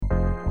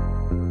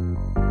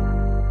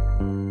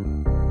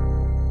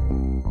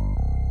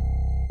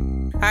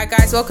Hi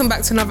guys, welcome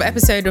back to another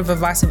episode of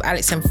Advice with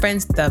Alex and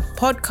Friends, the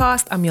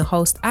podcast. I'm your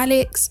host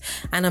Alex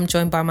and I'm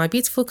joined by my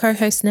beautiful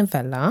co-host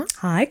Novella.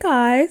 Hi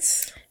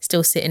guys.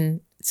 Still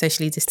sitting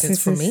socially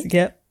distanced from me.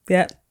 Yep.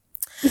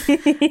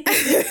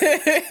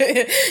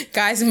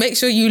 Guys, make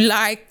sure you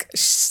like,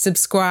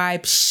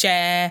 subscribe,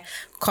 share,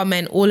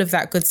 comment, all of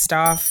that good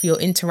stuff. Your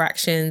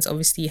interactions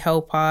obviously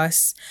help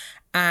us.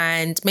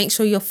 And make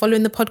sure you're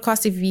following the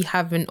podcast if you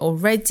haven't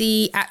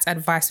already at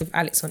Advice with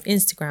Alex on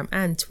Instagram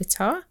and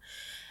Twitter.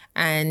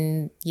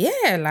 And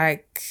yeah,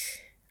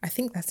 I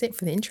think that's it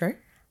for the intro.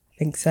 I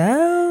think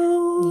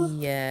so.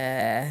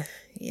 Yeah.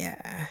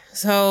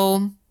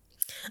 So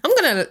I'm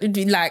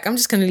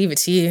just gonna leave it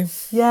to you.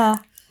 Yeah.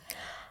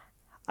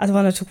 I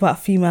want to talk about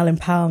female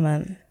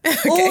empowerment.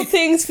 Okay. All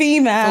things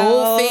female.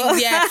 All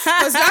things, yeah.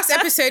 Because last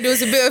episode it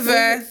was a bit of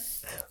a...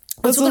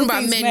 We're talking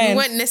about men. We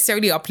weren't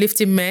necessarily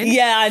uplifting men.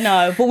 Yeah, I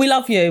know. But we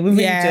love you. We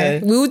really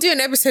do. We will do an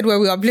episode where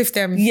we uplift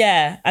them.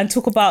 Yeah. And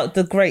talk about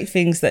the great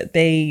things that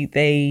they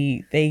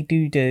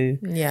do.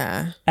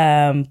 Yeah.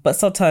 But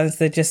sometimes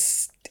it's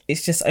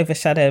just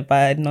overshadowed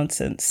by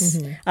nonsense.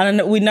 Mm-hmm.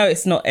 And we know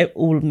it's not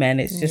all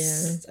men. It's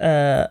just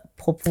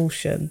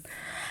proportion.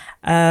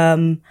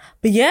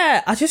 But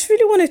yeah, I just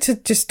really wanted to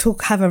just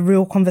have a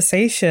real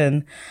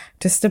conversation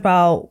just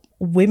about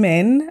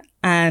women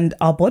and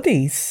our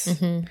bodies.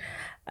 Mm-hmm.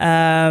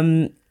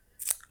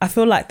 I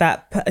feel like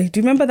that. Do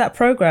you remember that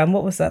program?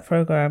 What was that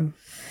program?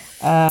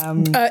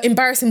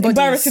 Embarrassing Bodies.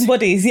 Embarrassing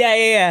Bodies.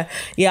 Yeah.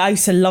 I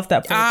used to love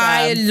that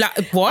program.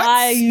 What?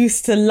 I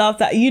used to love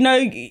that. You know,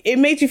 it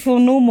made you feel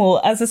normal.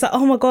 As I said,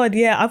 oh my God,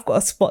 yeah, I've got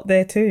a spot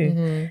there too.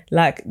 Mm-hmm.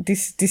 Like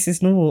this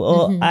is normal.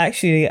 Or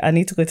I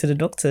need to go to the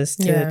doctors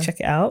to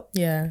check it out.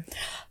 Yeah.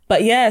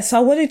 But yeah, so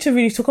I wanted to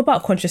really talk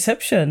about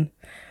contraception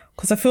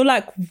because I feel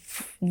like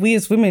we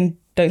as women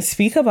don't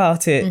speak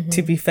about it,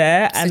 to be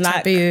fair. It's a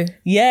taboo.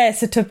 Yeah,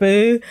 it's a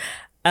taboo.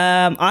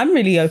 I'm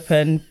really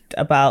open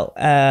about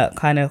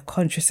kind of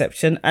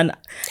contraception. And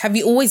have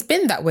you always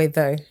been that way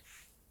though?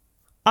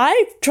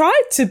 I've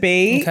tried to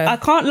be. Okay. I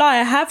can't lie.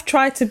 I have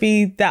tried to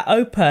be that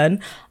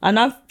open, and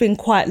I've been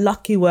quite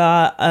lucky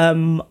where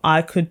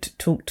I could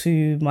talk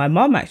to my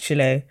mum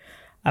actually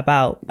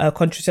about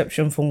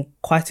contraception from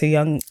quite a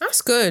young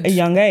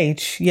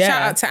age. Yeah.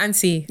 Shout out to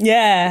Auntie.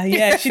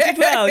 Yeah, she did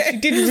well. She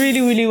did really,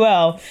 really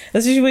well.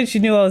 Especially when she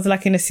knew I was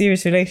in a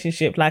serious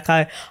relationship.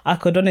 I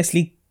could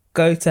honestly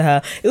go to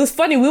her. It was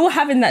funny. We were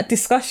having that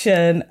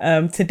discussion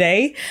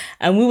today,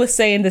 and we were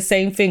saying the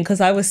same thing because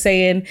I was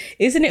saying,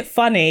 isn't it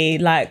funny?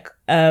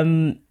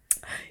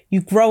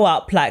 You grow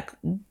up like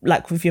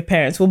with your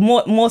parents. Well,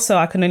 more so,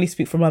 I can only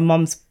speak from my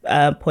mum's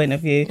point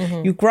of view.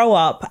 Mm-hmm. You grow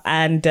up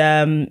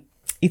and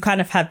you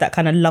kind of have that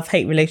kind of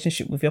love-hate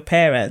relationship with your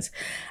parents.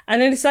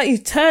 And then it's like you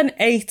turn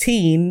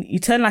 18, you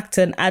turn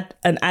to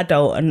an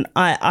adult. And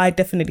I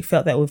definitely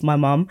felt that with my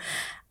mum.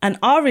 And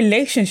our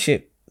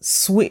relationship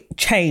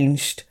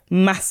changed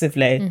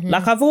massively. Mm-hmm.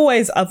 I've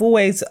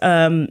always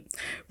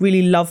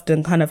really loved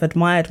and kind of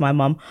admired my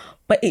mum.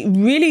 But it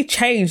really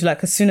changed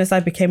as soon as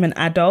I became an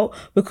adult,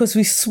 because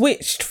we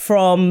switched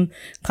from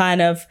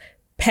kind of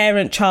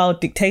parent-child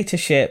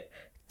dictatorship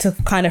to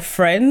kind of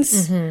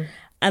friends. Mm-hmm.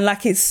 And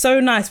it's so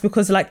nice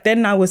because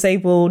then I was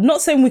able,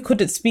 not saying we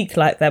couldn't speak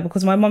like that,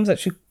 because my mum's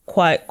actually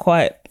quite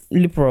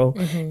liberal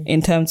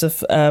in terms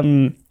of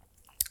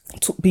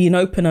being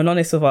open and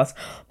honest with us.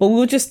 But we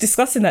were just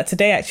discussing that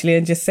today actually,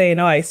 and just saying,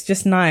 it's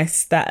just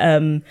nice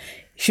that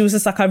she was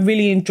just I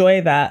really enjoy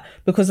that,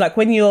 because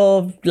when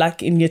you're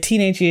in your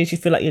teenage years, you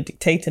feel like you're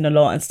dictating a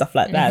lot and stuff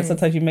like that. Mm-hmm.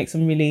 Sometimes you make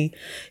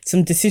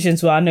some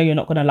decisions where I know you're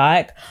not going to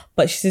like,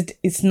 but she said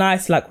it's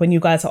nice when you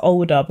guys are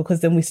older,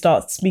 because then we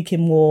start speaking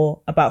more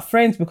about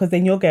friends, because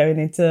then you're going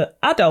into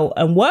adult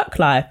and work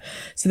life.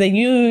 So then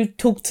you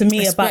talk to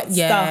me about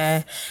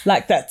stuff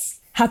that's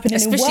happening,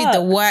 especially in work.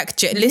 the work.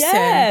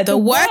 Listen, the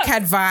work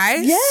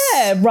advice.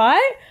 Yeah,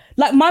 right.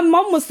 My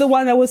mum was the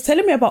one that was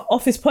telling me about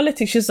office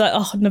politics. She was like,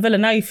 oh, Novella,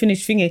 now you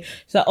finished thingy.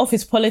 She's like,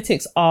 office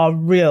politics are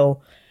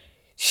real.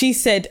 She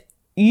said,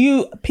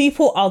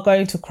 people are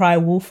going to cry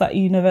wolf at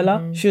you,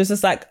 Novella. Mm. She was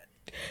just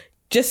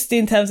just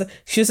in terms of,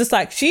 she was just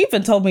she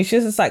even told me, she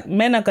was just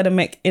men are going to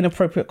make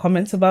inappropriate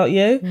comments about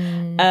you.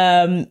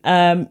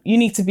 Mm. You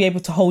need to be able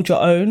to hold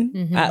your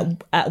own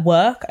at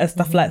work and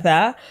stuff like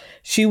that.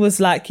 She was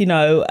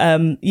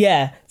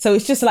yeah. So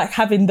it's just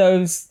having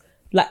those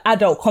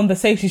adult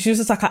conversations. She was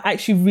just I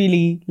actually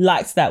really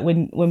liked that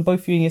when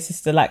both you and your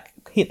sister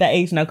hit that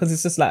age now, because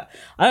it's just I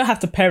don't have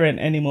to parent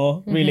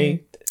anymore,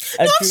 really.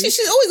 No, she's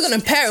always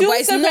going to parent, but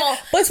it's not.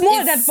 But it's more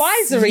an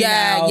advisory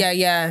now.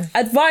 Yeah.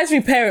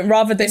 Advisory parent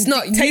rather than it's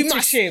not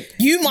dictatorship.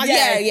 You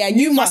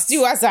must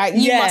do as I.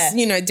 You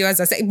must, do as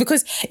I say,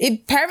 because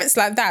parents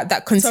like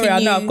that continue. Sorry,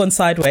 I know I've gone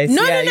sideways.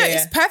 No,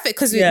 it's perfect,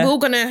 because we're all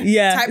gonna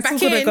type back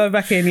in. Gonna go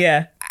back in.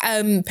 Yeah.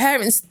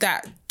 Parents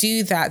that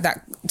do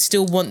that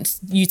still want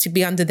you to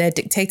be under their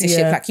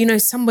dictatorship.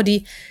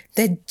 Somebody,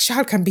 their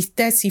child can be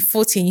 30,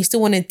 40 and you still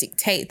want to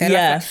dictate their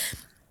life.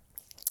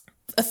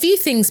 A few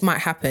things might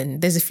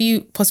happen. There's a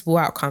few possible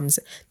outcomes.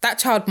 That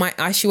child might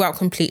ice you out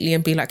completely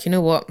and be like, you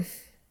know what?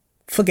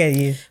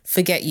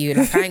 forget you.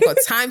 Like, I ain't got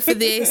time for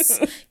this.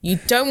 You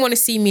don't want to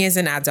see me as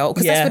an adult,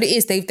 because that's what it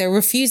is. They're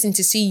refusing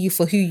to see you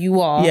for who you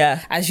are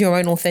as your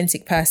own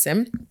authentic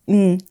person.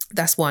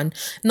 That's one.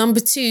 Number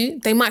two,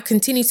 they might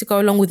continue to go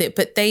along with it,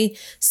 but they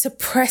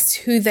suppress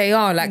who they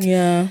are. Like,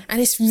 and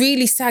it's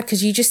really sad,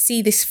 because you just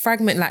see this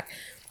fragment, like,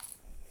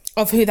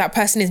 of who that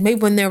person is.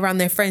 Maybe when they're around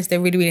their friends, they're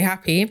really, really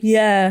happy.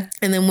 Yeah.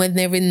 And then when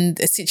they're in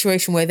a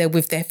situation where they're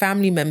with their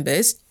family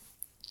members,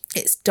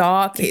 it's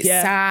dark, it's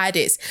sad,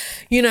 it's,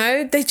 you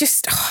know, they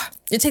just,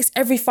 it takes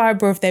every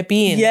fibre of their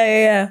being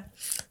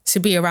to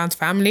be around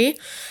family.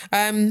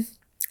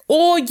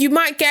 Or you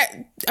might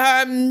get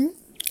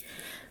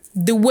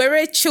the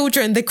weird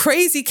children, the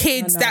crazy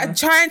kids that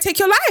try and take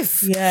your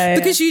life.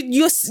 Because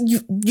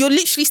you're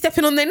literally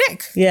stepping on their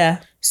neck.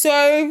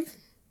 So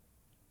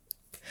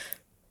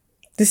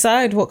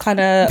decide what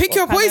kind of... Pick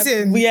your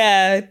poison.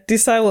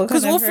 Decide what kind of...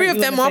 Because all three of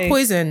them are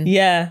poison.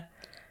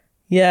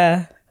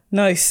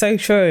 No, it's so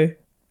true.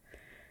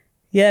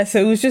 Yeah, so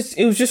it was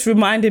just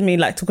reminding me,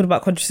 like, talking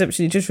about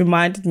contraception, it just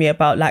reminded me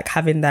about, like,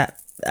 having that,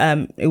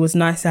 it was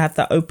nice to have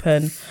that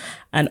open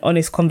and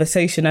honest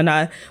conversation.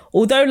 And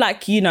although,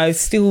 like, you know,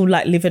 still,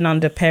 like, living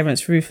under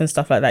parents' roof and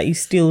stuff like that, you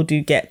still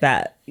do get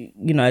that,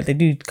 you know, they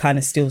do kind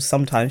of still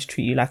sometimes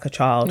treat you like a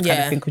child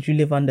kind of thing, because you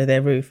live under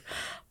their roof.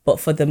 But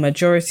for the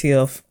majority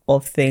of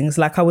things,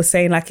 like I was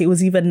saying, like, it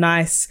was even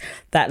nice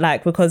that,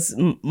 like, because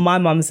my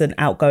mum's an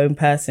outgoing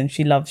person,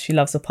 she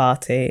loves a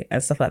party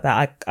and stuff like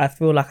that. I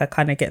feel like I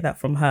kind of get that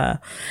from her.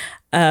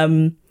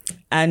 You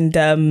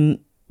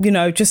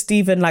know, just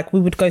even like we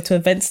would go to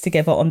events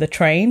together on the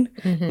train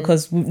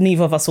because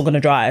neither of us were going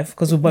to drive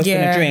because we're both going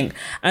to drink.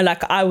 And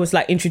like I was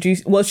like I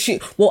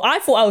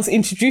thought I was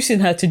introducing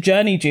her to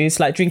Journey Juice,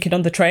 like drinking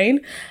on the train.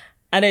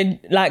 And then,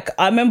 like,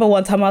 I remember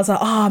one time I was like,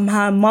 oh,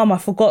 man, Mum, I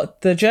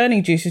forgot the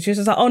Journey Juice. And she was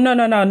just like, oh, no,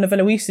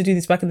 Novella, we used to do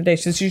this back in the day.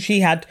 So she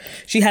had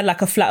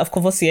like a flat of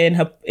Courvoisier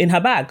in her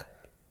bag.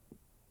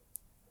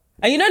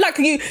 And you know, like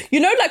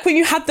like when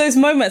you have those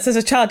moments as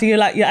a child, you're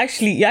like, you're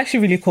actually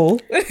really cool.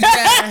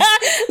 Yeah.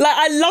 Like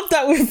I love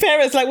that with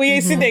parents. Like when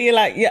you sit there, you're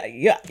like,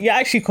 you're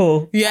actually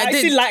cool. Yeah, I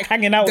actually like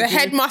hanging out. The with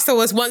headmaster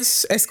was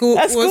once a school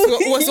was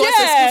once a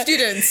school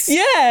student.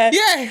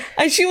 Yeah.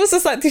 And she was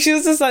just like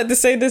the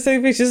same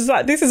thing. She was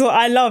like, this is what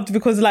I loved,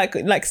 because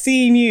like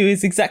seeing you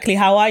is exactly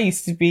how I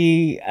used to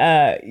be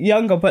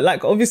younger. But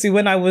like obviously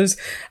when I was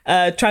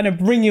trying to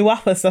bring you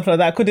up and stuff like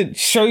that, I couldn't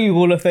show you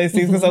all of those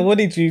things because I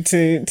wanted you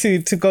to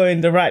go in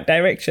the right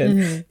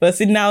direction. But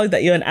see, now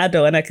that you're an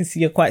adult and I can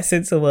see you're quite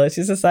sensible,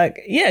 she's just like,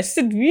 yeah, she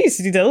said we used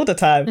to do that all the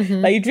time.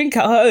 Like you drink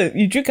at home,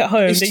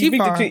 it's then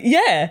cheaper. you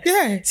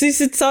drink so she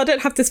said, so I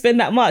don't have to spend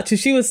that much. And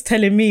she was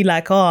telling me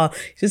like,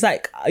 she's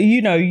like,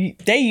 you know,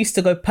 they used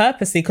to go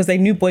purposely because they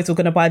knew boys were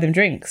going to buy them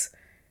drinks.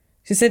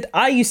 She said,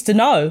 I used to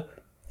know.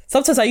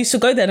 Sometimes I used to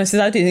go there and I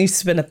said, I didn't used to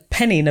spend a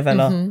penny,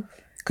 Novella.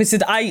 Because she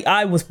said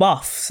I was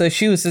buff, so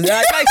she was like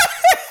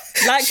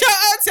shout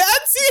out to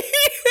Auntie.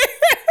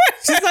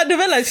 She's like,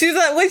 Novella, she's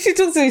like, when she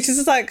talks to me, she's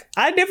just like,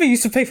 I never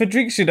used to pay for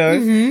drinks, you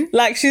know.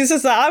 Like she's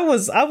just like, I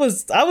was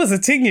a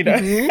ting, you know. I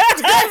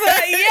was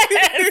like,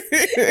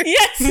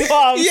 yes,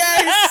 mom.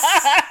 Yes.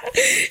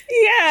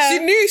 Yeah.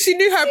 She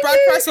knew her brand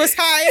price was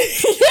high.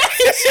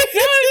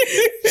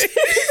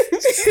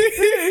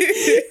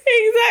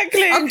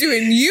 Exactly. I'm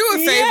doing you a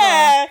favor.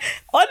 Yeah.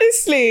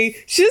 Honestly.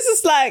 She was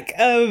just like,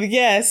 so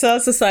I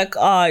was just like,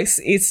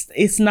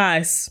 it's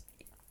nice.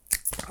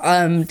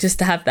 Just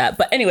to have that.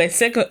 But anyway,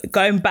 so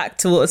going back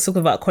to what I was talking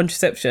about,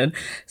 contraception.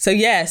 So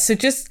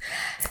just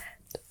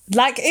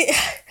like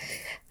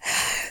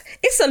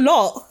it's a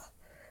lot.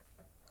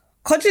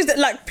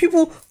 Like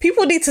people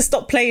need to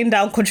stop playing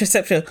down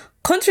contraception.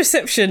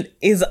 Contraception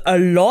is a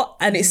lot,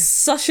 and it's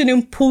such an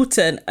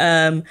important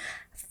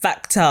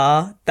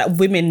factor that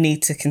women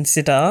need to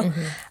consider.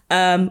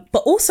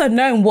 But also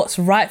knowing what's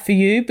right for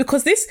you,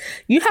 because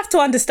you have to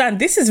understand,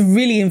 this is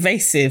really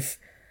invasive.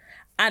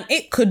 And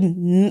it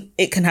can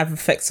have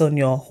effects on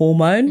your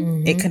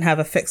hormone. It can have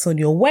effects on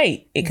your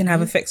weight. It can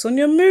have effects on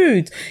your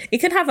mood. It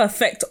can have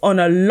effect on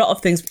a lot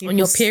of things. On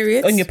your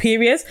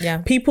periods. Yeah.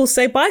 People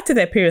say bye to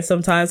their periods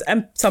sometimes,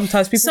 and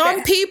sometimes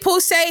people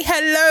say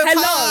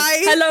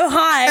hello,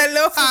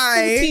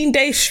 hi. 14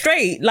 days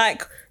straight,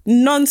 like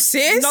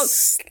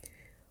nonsense.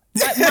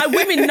 My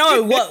women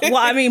know what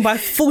I mean by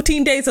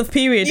 14 days of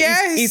period.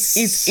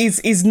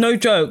 is no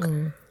joke.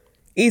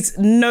 It's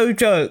no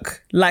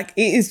joke. Like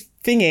it is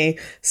thingy.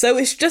 So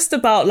it's just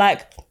about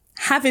like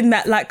having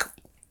that, like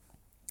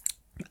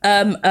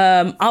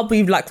I'll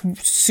be like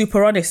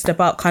super honest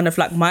about kind of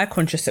like my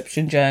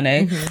contraception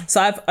journey.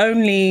 So I've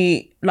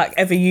only like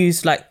ever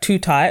used like two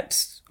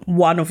types,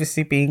 one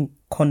obviously being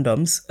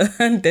condoms,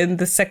 and then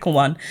the second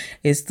one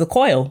is the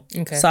coil.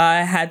 So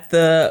I had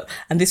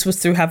and this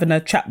was through having a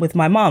chat with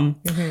my mum,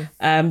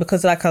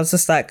 because like I was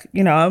just like,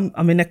 you know,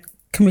 I'm in a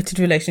committed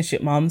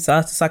relationship, mum, so I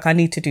was just like, I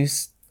need to do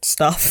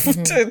stuff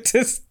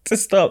to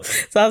stop.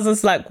 So I was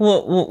just like,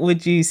 what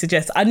would you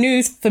suggest? I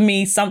knew for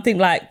me something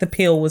like the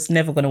pill was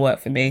never going to work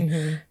for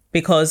me,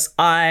 because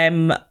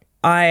I'm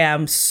I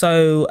am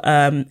so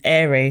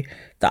airy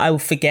that I will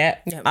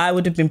forget. Yep. I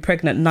would have been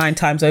pregnant 9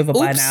 times over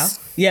by now.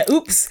 Yeah,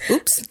 oops.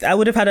 I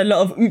would have had a lot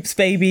of oops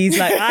babies.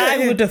 Like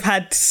I would have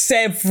had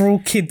several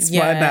kids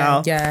by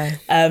now.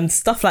 Yeah.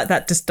 Stuff like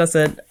that just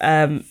doesn't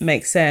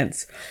make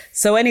sense.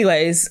 So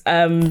anyways,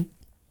 I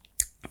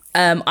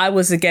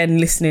was again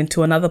listening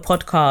to another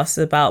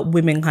podcast about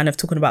women kind of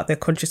talking about their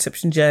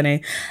contraception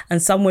journey,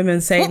 and some women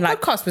saying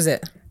what podcast was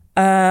it?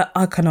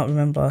 I cannot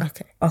remember.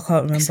 Okay. I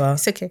can't remember.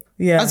 It's okay.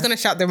 Yeah. I was going to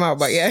shout them out,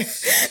 but yeah.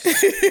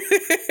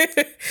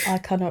 I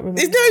cannot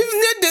remember.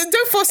 No,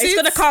 don't force it. It's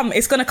gonna come.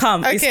 It's gonna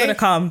come. Okay. It's gonna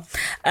come.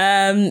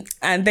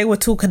 And they were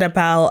talking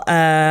about,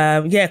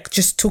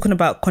 just talking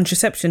about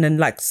contraception, and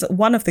like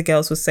one of the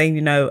girls was saying,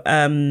 you know,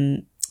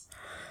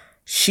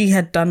 she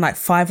had done like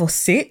 5 or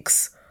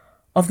 6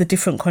 of the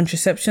different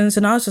contraceptions,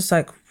 and I was just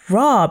like,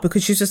 rah,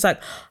 because she's just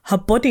like, her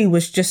body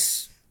was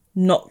just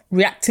not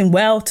reacting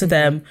well to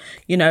them,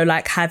 you know,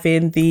 like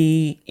having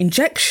the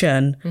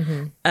injection.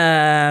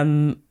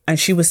 And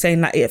she was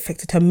saying like it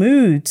affected her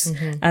moods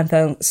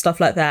and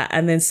stuff like that.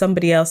 And then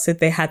somebody else said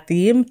they had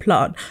the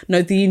implant.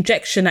 No, the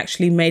injection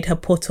actually made her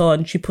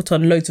she put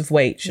on loads of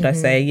weight, should I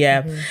say.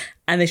 Yeah.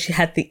 And then she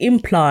had the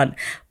implant,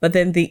 but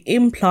then the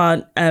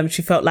implant,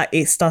 she felt like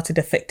it started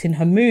affecting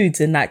her moods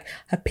and like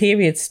her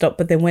period stopped.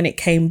 But then when it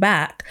came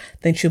back,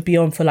 then she'll be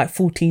on for like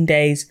 14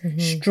 days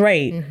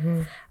straight.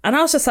 And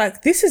I was just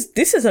like, this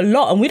is a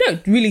lot. And we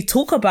don't really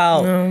talk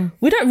about,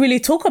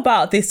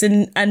 this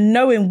and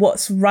knowing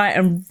what's right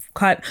and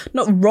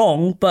not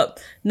wrong,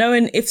 but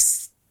knowing if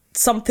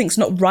something's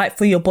not right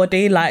for your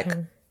body, like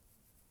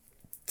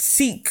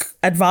seek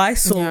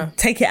advice or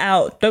take it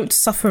out. Don't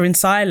suffer in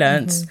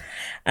silence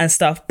and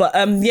stuff. But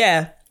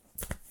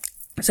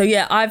so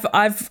yeah, I've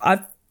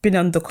been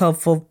on the coil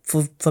for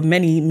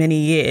many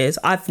years.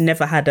 I've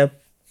never had a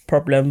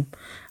problem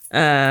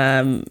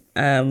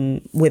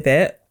with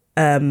it.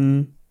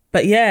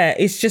 But yeah,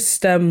 it's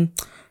just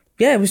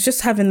it was just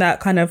having that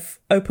kind of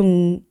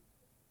open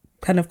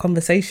kind of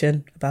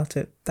conversation about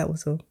it. That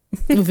was all.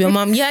 With your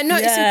mum? Yeah, no,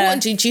 it's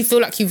important. Do you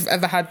feel like you've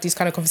ever had these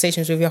kind of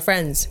conversations with your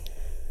friends?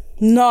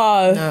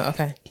 No. No,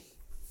 okay.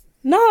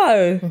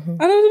 No.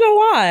 I don't know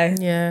why.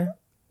 Yeah.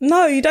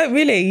 No, you don't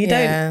really. You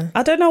don't.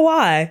 I don't know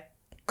why.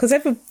 Because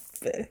everybody's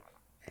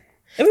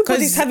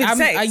having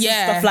sex and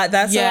stuff like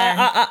that. So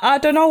I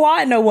don't know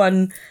why no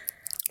one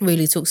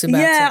really talks about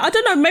it. Yeah, I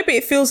don't know. Maybe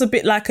it feels a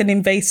bit like an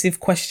invasive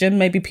question.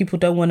 Maybe people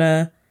don't want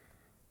to,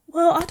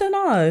 well, I don't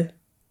know,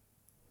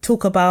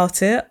 talk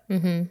about it.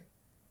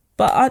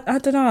 But I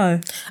don't know.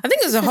 I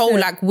think as a whole,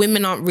 like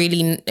women aren't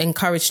really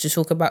encouraged to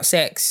talk about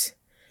sex.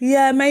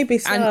 Yeah, maybe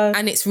so.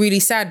 And it's really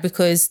sad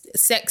because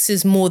sex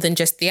is more than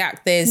just the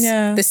act. There's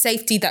the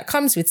safety that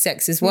comes with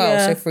sex as well.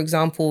 Yeah. So for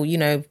example, you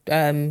know,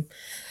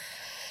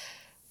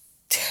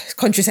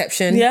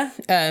 contraception. Yeah.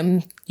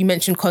 You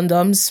mentioned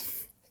condoms.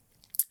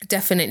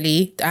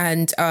 Definitely.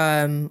 And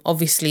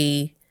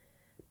obviously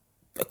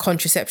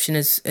contraception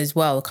as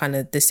well, kind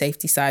of the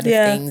safety side of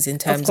things in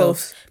terms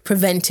of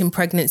preventing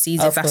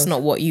pregnancies if that's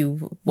not what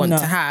you want to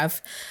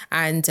have.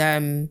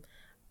 And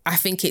I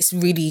think it's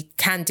really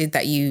candid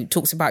that you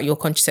talked about your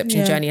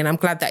contraception journey, and I'm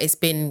glad that it's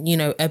been, you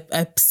know,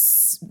 a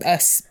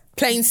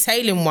plain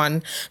sailing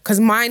one, because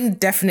mine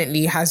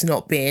definitely has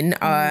not been.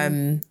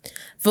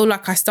 Feel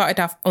like I started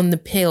off on the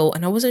pill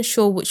and I wasn't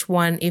sure which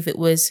one, if it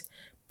was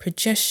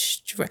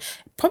progesterone,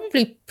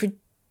 probably the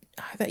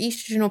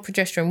estrogen or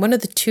progesterone, one of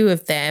the two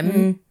of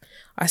them.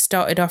 I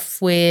started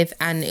off with,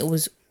 and it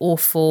was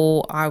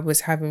awful. I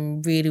was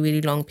having really,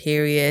 really long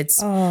periods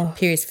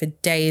for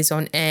days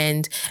on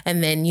end.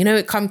 And then, you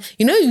know,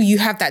 you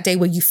have that day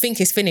where you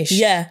think it's finished.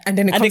 Yeah. And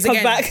then it comes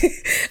again. Back.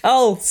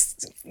 Oh,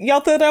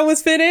 y'all thought I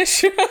was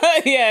finished?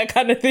 Yeah,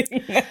 kind of thing.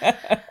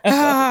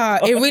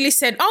 It really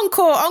said,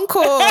 encore.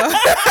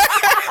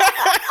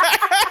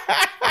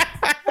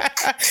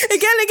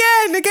 Again.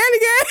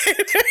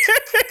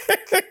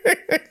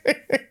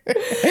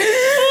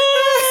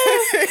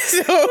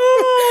 So,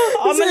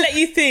 I'm gonna let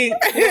you think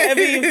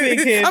whatever you're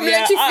thinking. I'm gonna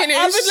let you finish.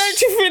 I'm gonna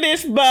let you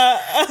finish,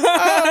 but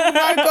oh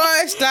my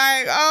gosh,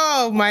 like,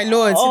 oh my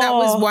lord. So that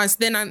was once.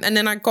 Then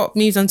I got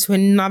moved on to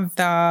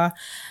another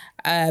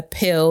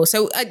pill.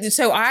 So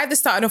I either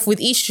started off with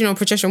estrogen or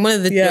progesterone.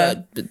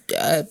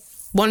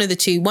 One of the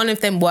two. One of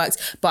them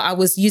worked, but I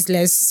was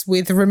useless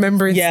with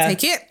remembering to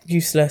take it.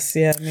 Useless,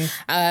 yeah.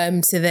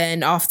 So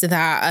then after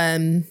that,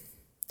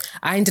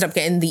 I ended up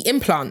getting the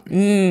implant.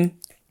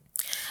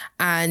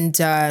 And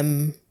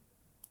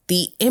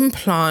the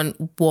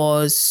implant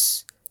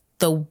was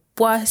the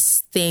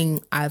worst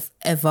thing I've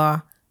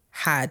ever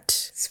had.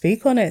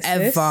 Speak on it,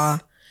 sis.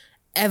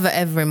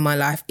 Ever in my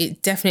life.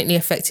 It definitely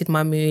affected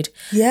my mood.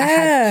 Yeah. I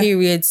had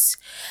periods.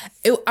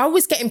 I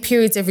was getting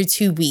periods every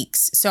 2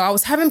 weeks. So I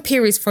was having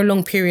periods for a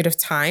long period of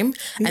time.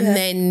 And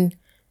then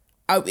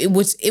it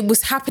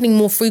was happening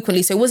more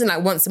frequently. So it wasn't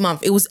like once a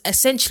month. It was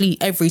essentially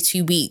every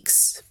 2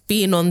 weeks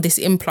being on this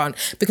implant.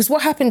 Because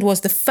what happened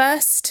was the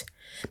first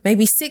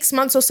maybe 6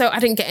 months or so, I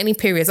didn't get any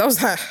periods. I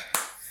was like,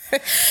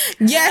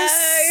 yes,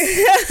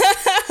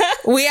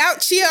 we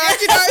out here. Do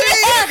you know what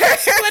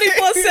I mean?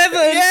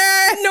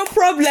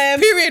 a.m.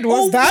 period was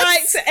all that?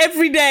 nights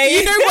every day.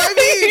 You know what I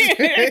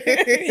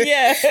mean?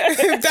 Yeah.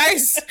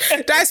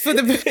 That's for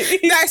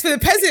the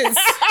peasants.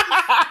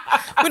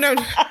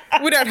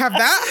 We don't have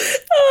that.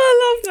 Oh,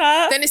 I love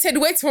that. Then it said,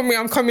 wait for me,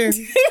 I'm coming.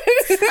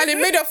 And it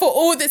made up for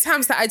all the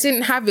times that I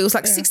didn't have it. It was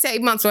like 6 to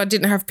 8 months where I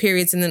didn't have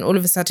periods, and then all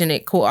of a sudden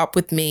it caught up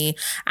with me,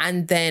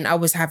 and then I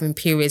was having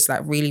periods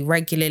like really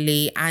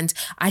regularly, and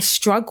I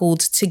struggled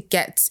to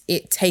get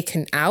it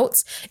taken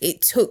out.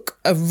 It took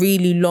a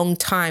really long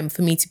time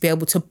for me to be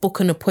able to book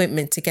an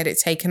appointment to get it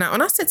taken out.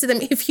 And I said to them,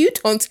 if you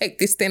don't take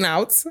this thing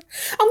out,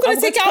 I'm going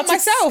to take it out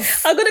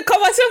myself. I'm going to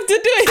come myself to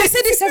do it. I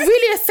said, this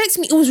really affects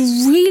me. It was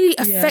really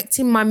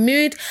affecting my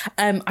mood.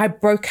 I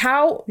broke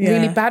out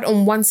really bad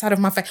on one side of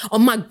my face,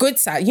 on my good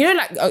side. You know,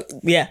 like...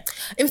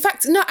 In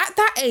fact, no, at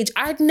that age,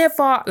 I'd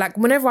never... Like,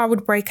 whenever I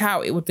would break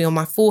out, it would be on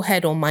my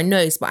forehead or my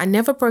nose, but I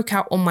never broke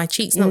out on my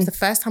cheeks. And that was the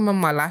first time in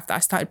my life that I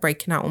started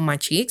breaking out on my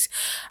cheeks.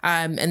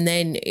 And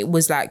then it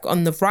was like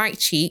on the right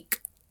cheek,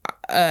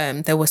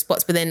 there were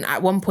spots, but then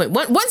at one point,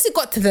 once it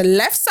got to the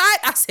left side,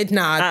 I said,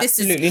 nah,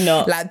 absolutely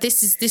not. Like,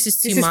 this is too much.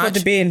 This is for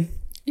the bin.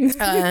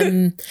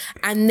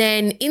 And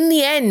then in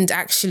the end,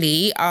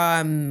 actually,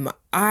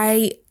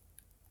 I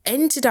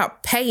ended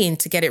up paying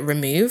to get it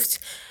removed,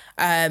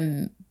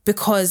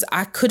 because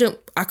I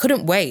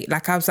couldn't wait.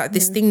 Like, I was like,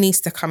 this thing needs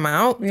to come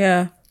out.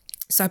 Yeah.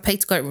 So I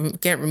paid to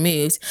get it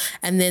removed.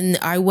 And then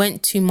I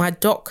went to my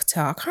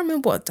doctor. I can't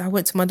remember what I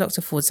went to my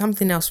doctor for,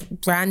 something else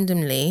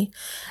randomly.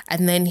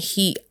 And then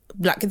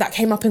that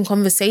came up in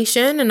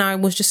conversation, and I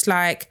was just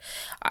like,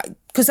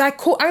 because I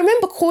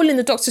remember calling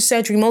the doctor's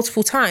surgery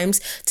multiple times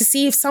to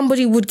see if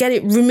somebody would get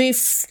it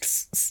removed,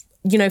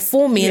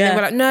 for me. And they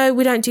were like, no,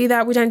 we don't do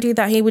that. We don't do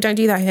that here. We don't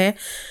do that here.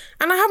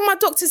 And I have my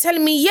doctor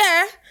telling me,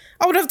 I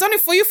would have done it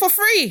for you for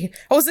free.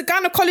 I was a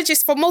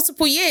gynecologist for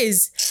multiple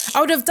years. I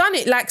would have done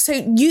it. Like, so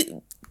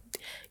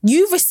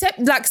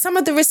like, some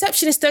of the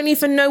receptionists don't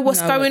even know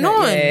what's going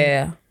on.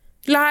 Yeah.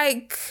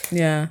 Like,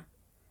 yeah.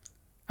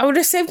 I would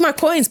have saved my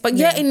coins, but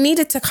it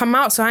needed to come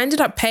out. So I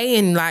ended up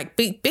paying like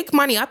big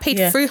money. I paid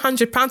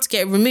 £300 to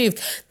get it removed.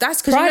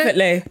 That's because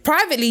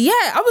privately,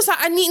 I was like,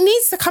 it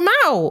needs to come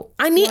out.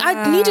 I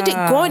needed it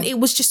gone. It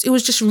was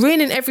just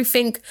ruining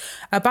everything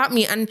about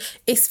me. And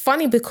it's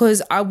funny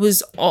because I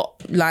was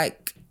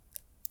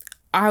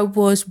I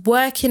was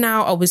working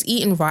out, I was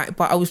eating right,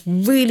 but I was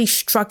really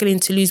struggling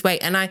to lose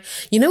weight. And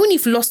when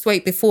you've lost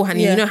weight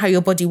beforehand, you know how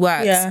your body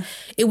works. Yeah.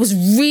 It was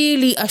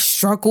really a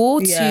struggle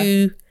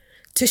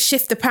to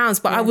shift the pounds,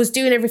 but I was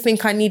doing everything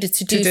I needed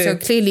to do. So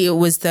clearly it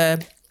was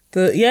it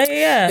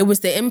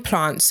was the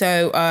implant.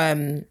 So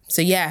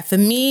for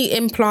me,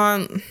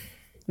 implant.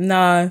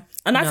 No.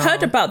 And I've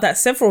heard about that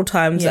several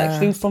times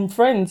actually from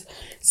friends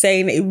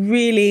saying it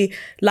really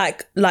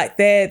like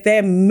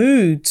their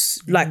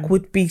moods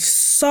would be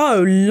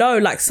so low.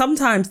 Like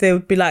sometimes they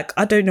would be like,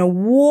 I don't know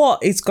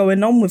what is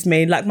going on with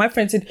me. Like my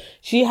friend said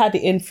she had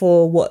it in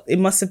for it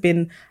must have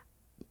been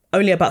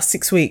only about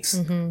 6 weeks.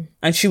 Mm-hmm.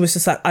 And she was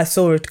just like, I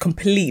saw a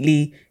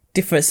completely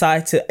different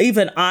side to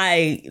even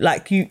I,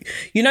 like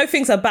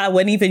things are bad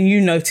when even you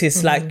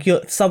notice like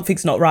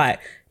something's not right.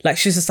 Like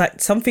she's just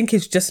like, something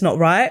is just not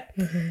right.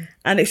 Mm-hmm.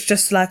 And it's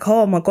just like,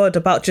 oh my God,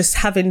 about just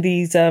having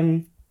these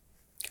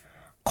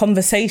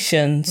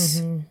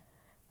conversations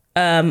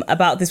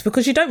about this,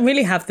 because you don't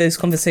really have those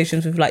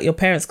conversations with like your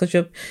parents, because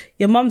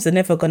your mums are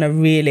never going to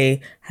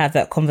really have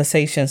that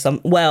conversation.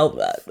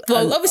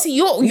 Obviously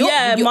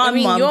my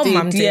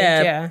mum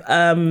did.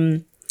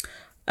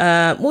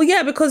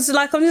 Because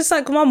like, I'm just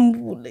like,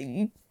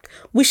 Mum,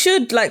 we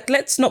should like,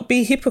 let's not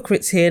be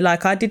hypocrites here.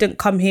 Like I didn't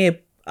come here.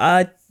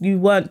 You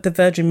weren't the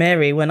Virgin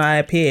Mary when I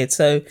appeared,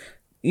 so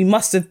you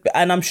must have,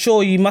 and I'm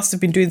sure you must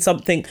have been doing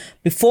something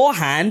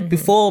beforehand,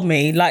 before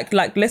me. Like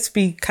let's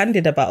be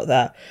candid about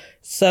that.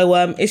 So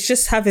it's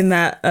just having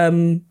that.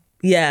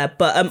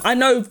 But I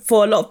know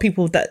for a lot of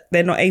people that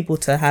they're not able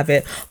to have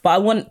it. But I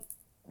want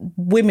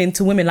women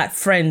to women, like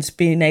friends,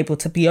 being able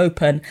to be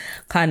open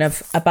kind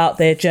of about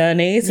their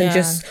journeys and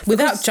just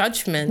without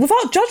judgment,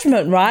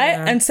 right?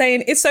 And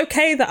saying it's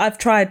okay that I've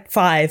tried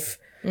 5.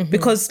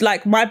 Because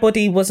like my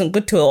body wasn't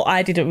good to it, or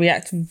I didn't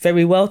react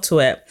very well to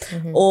it,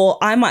 or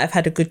I might have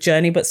had a good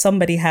journey, but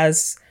somebody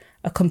has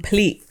a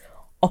complete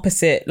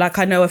opposite. Like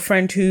I know a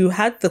friend who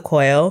had the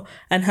coil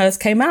and hers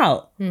came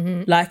out.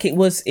 Like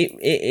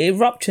it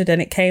ruptured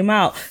and it came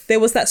out. There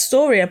was that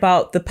story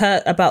about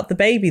the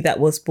baby that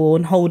was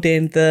born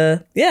holding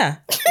the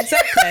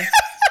exactly.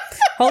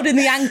 Holding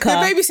the anchor. The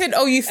baby said,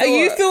 "Oh, you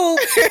thought."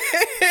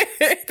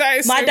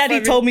 My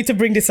daddy told me to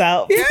bring this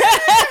out. Yeah.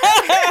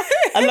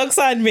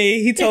 Alongside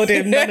me, he told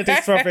him none of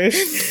this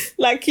rubbish.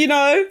 Like just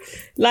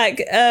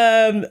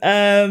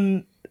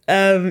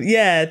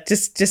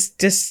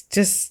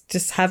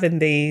having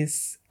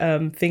these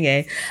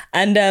thingy.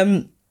 And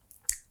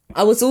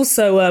I was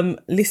also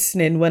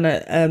listening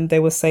when they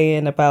were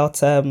saying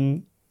about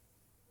it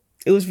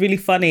was really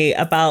funny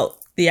about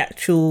the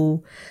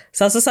actual.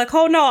 So I was just like,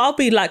 oh no, I'll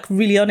be like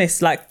really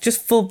honest, like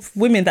just for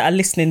women that are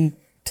listening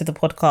to the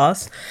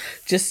podcast,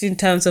 just in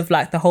terms of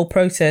like the whole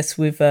process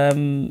with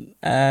getting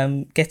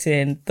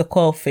the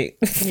coil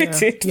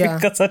fitted,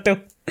 because I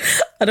don't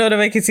want to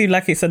make it seem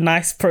like it's a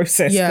nice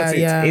process, because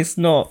it's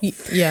not.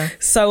 Yeah.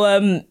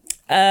 So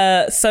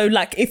so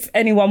like if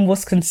anyone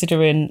was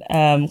considering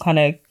kind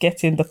of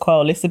getting the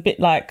coil, it's a bit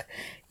like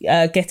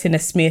getting a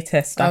smear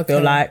test. I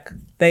feel like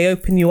they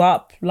open you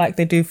up like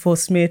they do for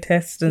smear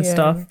tests and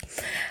stuff,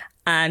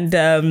 and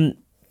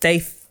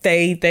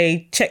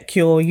they check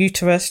your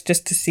uterus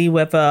just to see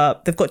whether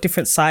they've got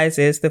different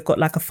sizes. They've got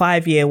like a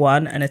 5-year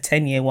one and a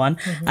 10-year one.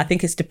 I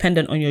think it's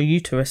dependent on your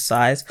uterus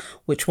size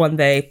which one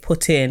they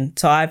put in.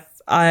 So I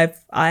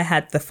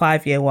had the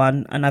 5-year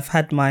one, and I've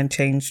had mine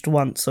changed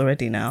once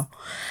already now.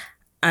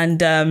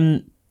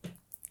 And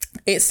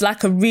it's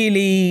like a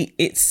really,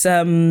 it's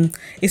a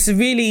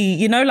really,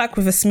 you know, like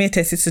with a smear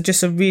test, it's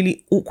just a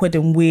really awkward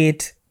and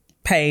weird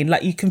pain.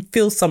 Like you can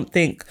feel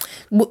something.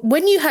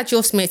 When you had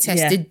your smear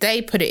test, did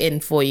they put it in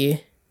for you?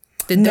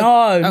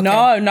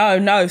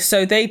 No.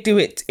 So they do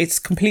it, it's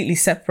completely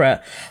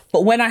separate.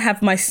 But when I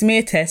have my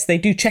smear test, they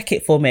do check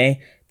it for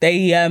me.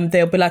 They'll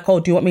be like, oh,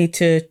 do you want me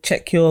to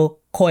check your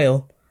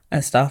coil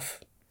and stuff?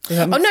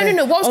 No. What I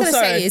was going to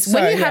say is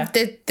when you have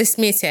the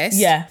smear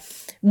test,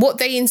 what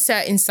they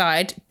insert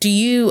inside, do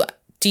you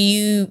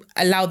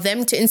allow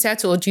them to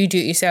insert it, or do you do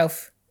it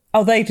yourself?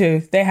 Oh, they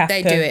do. They have to.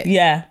 They do it.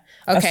 Yeah.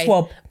 Okay. A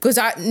swab. Because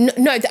I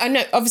know.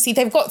 Obviously,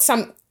 they've got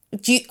some.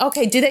 Do they?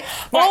 Right.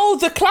 Oh,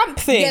 the clamp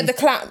thing. Yeah, the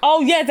clamp.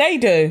 Oh, yeah, they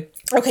do.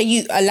 Okay,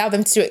 you allow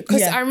them to do it.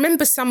 Because I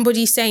remember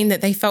somebody saying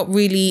that they felt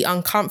really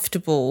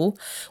uncomfortable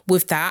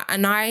with that.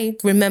 And I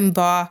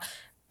remember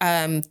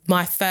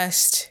my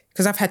first,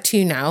 because I've had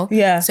 2 now.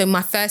 Yeah. So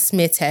my first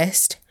smear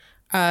test,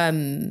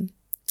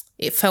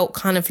 it felt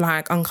kind of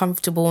like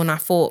uncomfortable, and I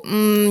thought,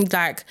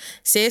 like,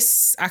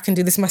 sis, I can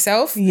do this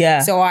myself.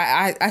 Yeah. So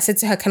I said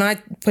to her, can I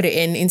put it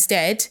in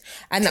instead?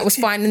 And that was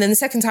fine. And then the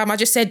second time I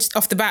just said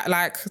off the bat,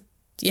 like,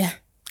 yeah,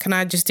 can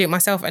I just do it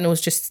myself? And it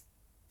was just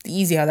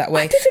easier that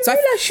way. I didn't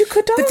realise you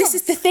could ask. But this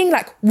is the thing,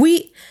 like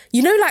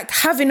like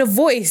having a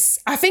voice,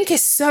 I think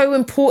is so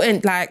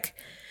important, like,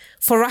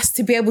 for us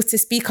to be able to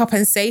speak up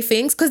and say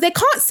things, because they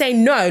can't say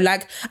no.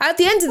 Like, at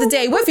the end of the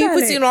day, whether you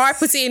put in or I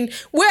put in,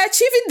 we're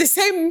achieving the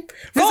same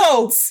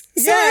results.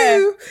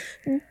 So,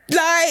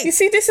 like... You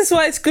see, this is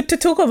why it's good to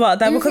talk about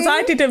that, because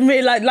I didn't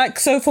realise, like,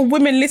 so for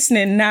women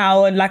listening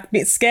now and, like, a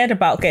bit scared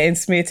about getting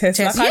smear tests,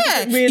 like, I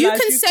didn't realise... You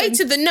can say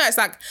to the nurse,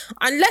 like,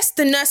 unless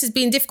the nurse is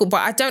being difficult,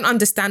 but I don't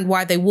understand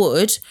why they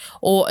would,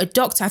 or a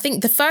doctor. I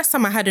think the first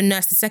time I had a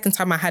nurse, the second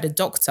time I had a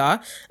doctor,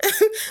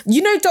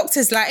 you know,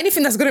 doctors, like,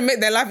 anything that's going to make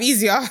their life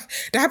easier,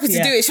 they're happy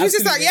to do it. She was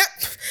just like, yep,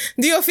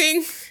 do your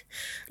thing.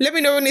 Let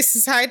me know when it's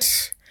decide.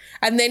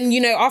 And then,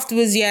 you know,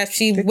 afterwards,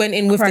 she went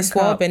in with the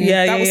swab and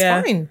that was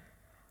fine.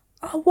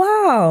 Oh,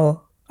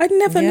 wow. I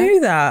never knew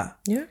that.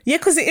 Yeah. Yeah,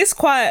 because it is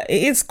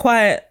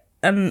quite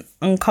an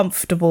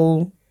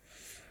uncomfortable,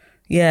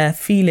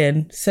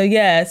 feeling. So,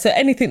 so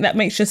anything that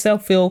makes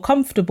yourself feel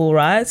comfortable,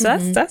 right? So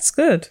that's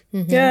good.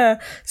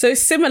 Yeah. So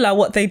it's similar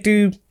what they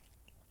do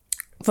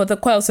for the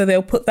coil. So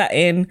they'll put that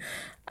in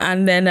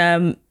and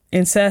then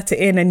insert it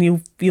in, and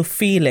you'll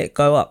feel it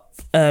go up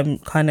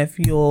kind of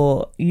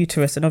your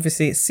uterus, and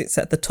obviously it sits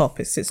at the top.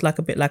 It sits like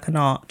a bit like an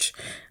arch,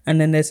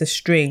 and then there's a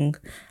string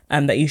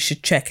that you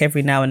should check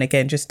every now and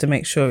again just to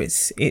make sure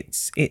it's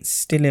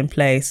still in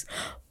place.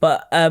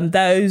 But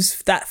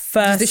does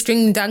the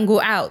string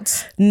dangle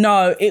out?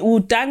 No, it will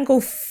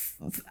dangle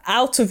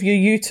out of your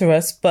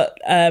uterus, but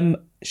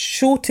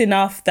short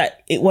enough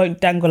that it won't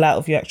dangle out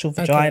of your actual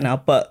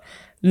vagina, but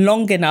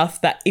long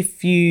enough that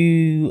if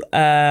you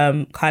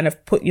kind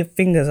of put your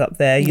fingers up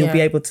there, you'll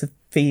be able to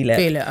feel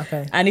it.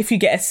 Okay. And if you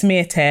get a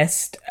smear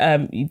test,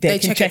 they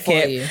can check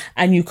it,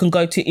 and you can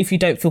go to, if you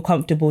don't feel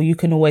comfortable, you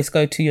can always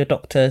go to your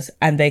doctors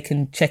and they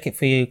can check it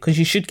for you, because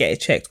you should get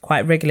it checked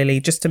quite regularly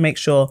just to make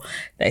sure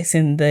that it's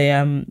in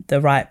the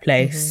right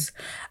place.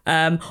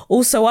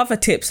 Also, other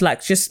tips,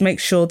 like just make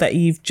sure that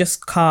you've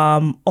just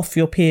come off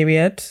your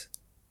period.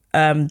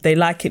 They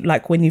like it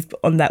like when you've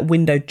on that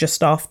window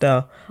just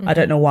after, I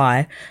don't know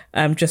why,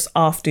 just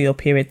after your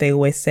period, they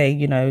always say,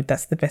 you know,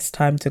 that's the best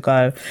time to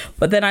go.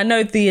 But then I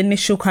know the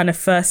initial kind of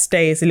first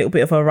day is a little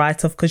bit of a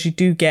write-off, because you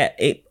do get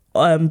it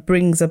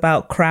brings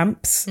about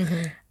cramps,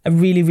 a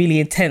really, really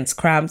intense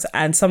cramps,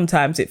 and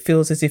sometimes it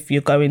feels as if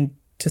you're going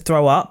to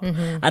throw up.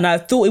 And I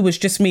thought it was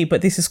just me,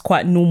 but this is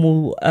quite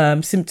normal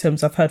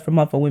symptoms I've heard from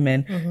other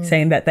women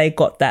saying that they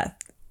got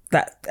that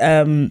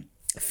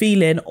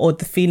feeling, or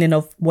the feeling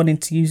of wanting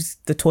to use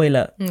the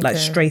toilet like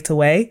straight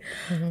away.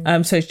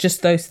 So it's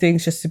just those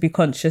things, just to be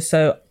conscious.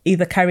 So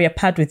either carry a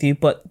pad with you,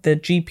 but the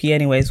GP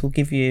anyways will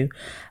give you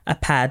a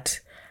pad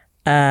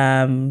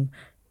to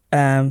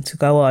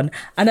go on.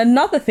 And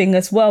another thing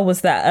as well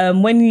was that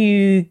when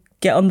you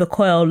get on the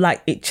coil,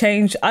 like it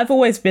changed. I've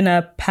always been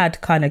a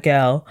pad kind of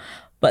girl,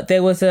 but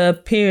there was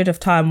a period of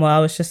time where I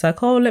was just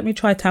like, oh, let me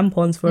try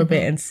tampons for a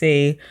bit and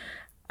see.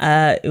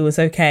 It was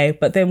okay.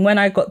 But then when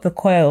I got the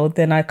coil,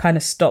 then I kind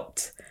of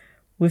stopped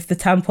with the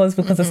tampons,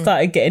 because I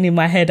started getting in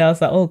my head, I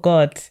was like, oh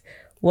God,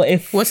 What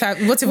if What if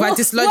I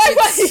dislodge it?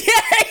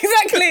 Yeah,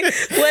 exactly.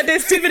 Where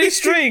there's too many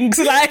strings,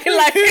 like. I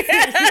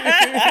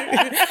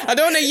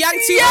don't want to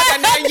yank too hard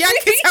and then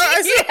yank it out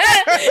as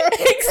well.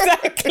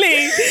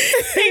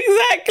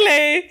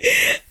 Exactly.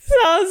 So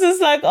I was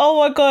just like, oh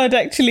my God,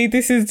 actually,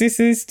 this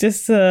is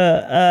just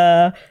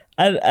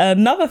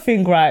another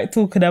thing, right?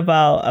 Talking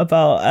about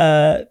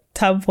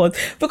tampons,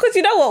 because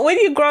you know what? When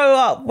you grow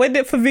up, when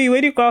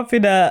you grow up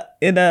in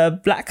a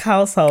black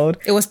household,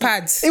 It was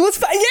pads. there was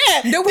no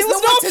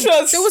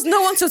options. There was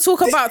no one to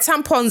talk about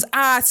tampons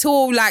at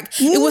all. Like,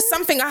 it was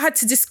something I had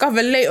to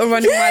discover later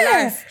on in my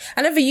life.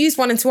 I never used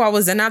one until I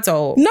was an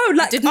adult. No,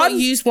 like, I did not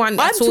use one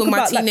at all in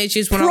my teenage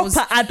years when I was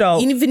proper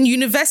adult. Even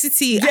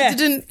university. I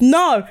didn't.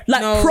 No,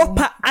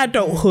 proper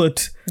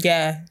adulthood.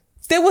 Yeah.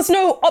 There was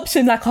no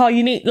option like, oh,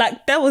 you need,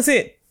 like, that was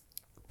it.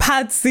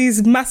 Pads,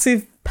 these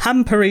massive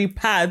pampery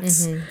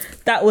pads.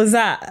 That was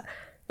that.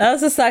 I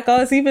was just like, I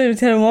was even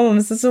telling my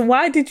mum, so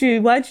why did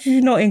you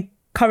not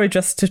encourage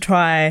us to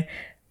try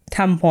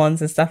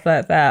tampons and stuff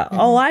like that?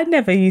 Oh, I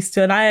never used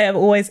to. And I have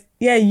always,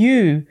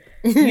 you.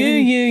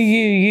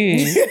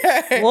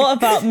 What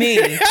about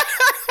me?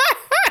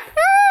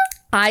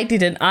 I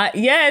didn't.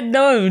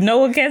 No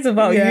one cares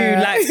about you.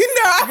 Like,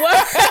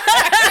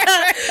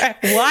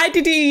 why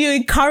did you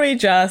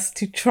encourage us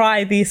to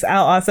try this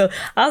out? So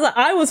I was like,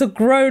 I was a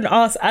grown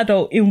ass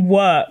adult in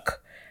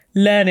work,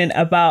 learning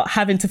about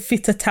having to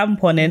fit a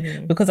tampon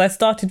in because I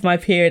started my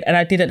period and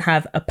I didn't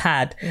have a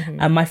pad,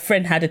 and my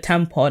friend had a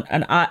tampon,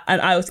 and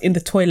I was in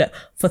the toilet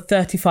for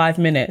 35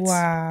 minutes.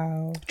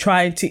 Wow.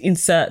 Trying to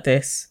insert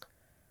this.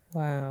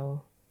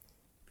 Wow.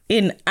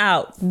 In,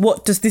 out.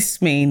 What does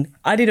this mean?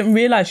 I didn't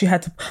realise you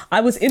had to.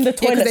 I was in the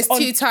toilet. Yeah, because there's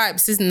two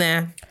types, isn't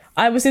there?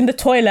 I was in the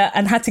toilet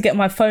and had to get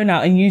my phone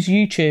out and use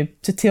YouTube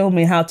to tell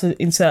me how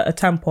to insert a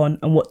tampon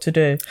and what to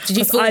do.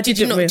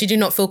 Did you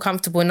not feel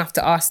comfortable enough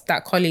to ask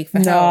that colleague for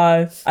help?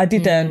 No, I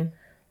didn't.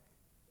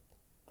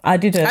 I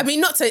didn't. I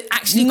mean, not to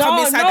actually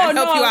come inside and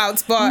help you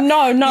out, but...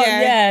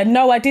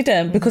 No, I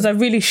didn't, because I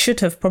really should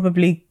have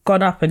probably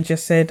gone up and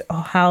just said, oh,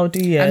 how do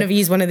you... I've never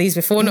used one of these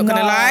before, not going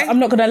to lie. I'm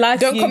not going to lie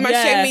to you. Don't come and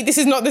shame me, this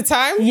is not the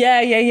time.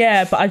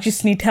 Yeah, but I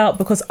just need help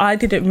because I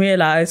didn't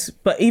realise,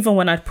 but even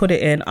when I put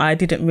it in, I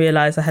didn't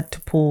realise I had to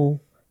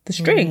pull the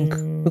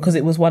string because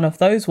it was one of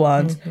those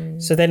ones.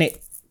 So then it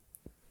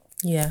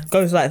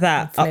goes like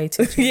that.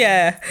 Inflated.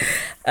 Yeah.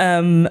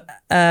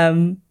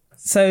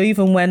 So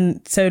even when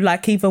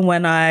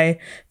I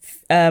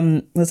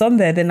was on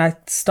there, then I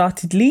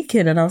started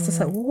leaking and I was just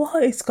like,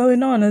 what is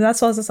going on? And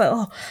that's why I was just like,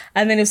 oh.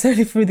 And then it was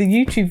only through the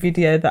YouTube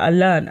video that I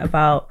learned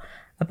about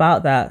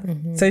that.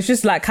 So it's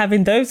just like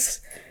having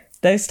those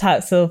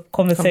types of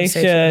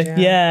conversations.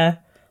 Yeah.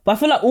 But I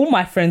feel like all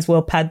my friends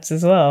wore pads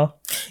as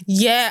well.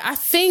 Yeah, I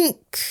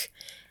think,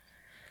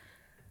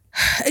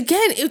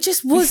 again, it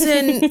just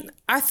wasn't...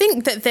 I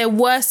think that there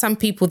were some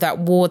people that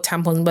wore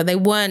tampons, but they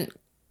weren't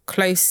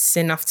close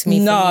enough to me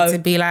for me to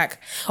be like,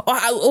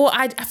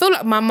 I feel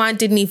like my mind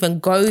didn't even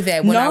go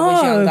there when I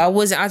was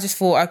younger. I just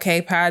thought,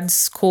 okay,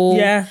 pads, cool,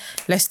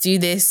 let's do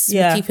this,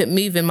 keep it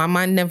moving. My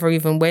mind never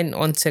even went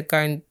on to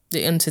going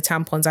into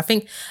tampons. I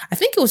think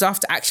it was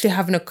after actually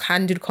having a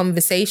candid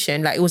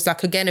conversation. Like, it was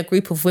like, again, a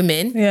group of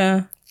women,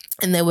 and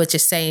they were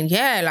just saying,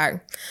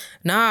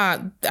 nah,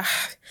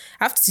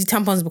 I have to do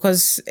tampons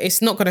because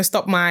it's not going to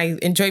stop my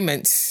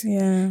enjoyment.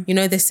 Yeah. You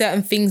know, there's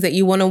certain things that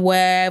you want to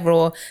wear,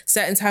 or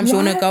certain times you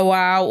want to go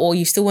out, or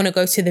you still want to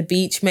go to the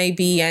beach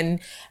maybe,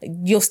 and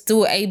you're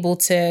still able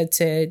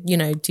to you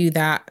know, do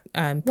that,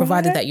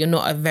 provided that you're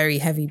not a very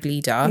heavy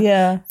bleeder.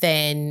 Yeah.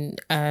 Then,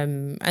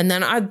 and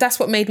then that's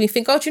what made me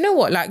think, oh, do you know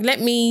what? Like,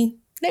 let me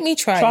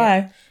try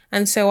it.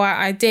 And so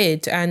I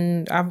did.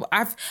 And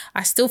I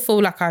still feel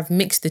like I've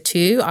mixed the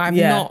two. I've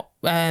not...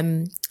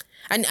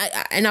 And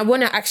I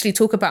want to actually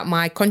talk about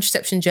my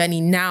contraception journey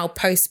now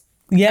post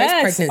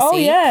pregnancy. Oh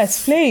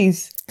yes,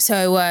 please.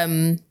 So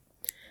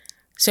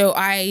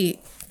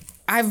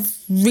I've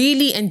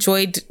really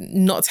enjoyed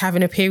not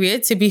having a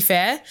period, to be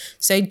fair.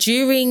 So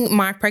during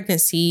my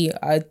pregnancy,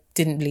 I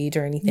didn't bleed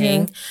or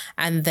anything,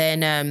 and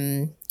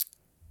then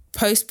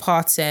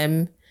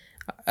postpartum,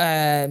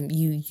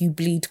 you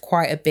bleed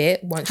quite a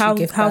bit once you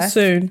give birth. How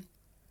soon?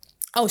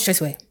 Oh,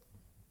 straight away.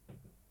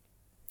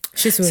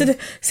 So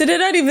they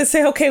don't even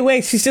say, okay,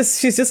 wait, she's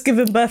just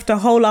given birth to a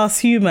whole ass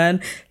human.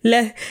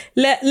 Let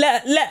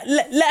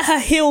her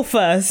heal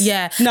first.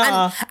 Yeah.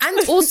 Nah.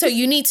 And also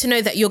you need to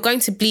know that you're going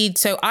to bleed.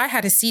 So I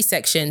had a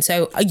C-section,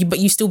 but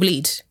you still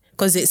bleed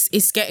because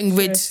it's getting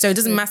rid. So it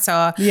doesn't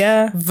matter,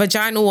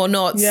 vaginal or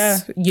not,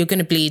 you're going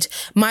to bleed.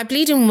 My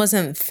bleeding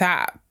wasn't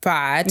that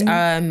bad.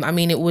 I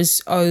mean, it was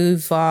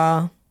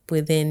over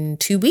within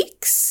 2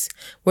 weeks,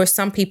 whereas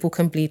some people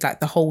can bleed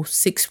like the whole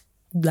 6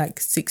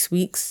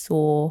 weeks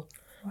or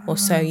so.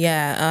 So,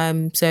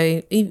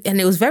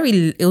 and it was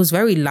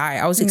very light.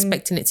 I was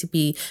expecting it to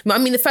be, I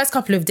mean, the first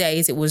couple of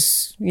days it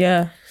was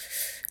a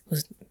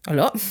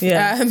lot,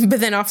 but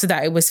then after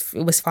that it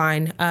was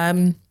fine.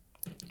 And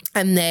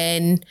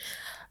then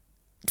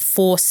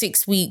for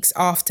 6 weeks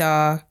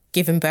after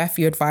giving birth,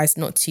 you're advised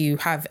not to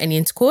have any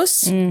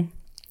intercourse.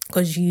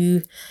 because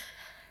in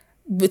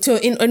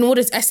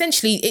order to,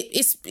 essentially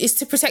it's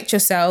to protect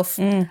yourself,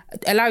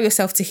 allow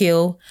yourself to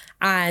heal,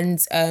 and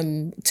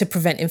to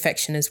prevent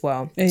infection as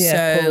well.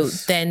 So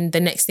then the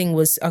next thing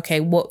was, okay,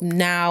 what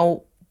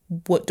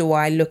do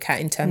I look at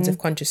in terms of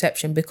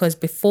contraception? Because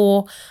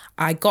before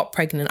I got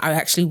pregnant, I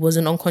actually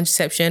wasn't on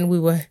contraception. We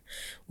were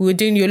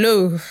doing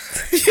YOLO.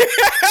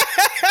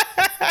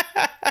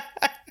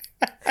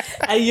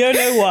 And you're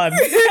no one. no,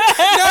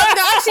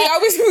 actually,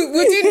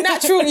 we're doing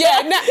natural,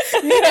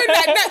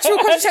 natural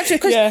contraception.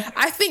 Because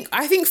I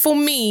think for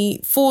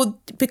me,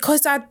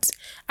 because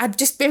I'd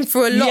just been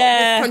through a lot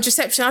of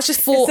contraception, I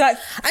just thought,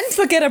 and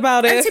forget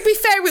about it. And to be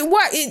fair, it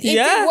worked. It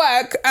did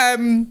work.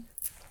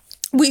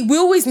 We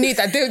always knew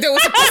that there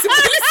was a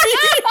possibility.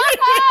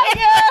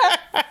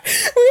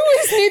 We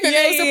always knew that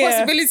there was a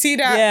possibility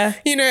that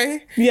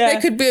there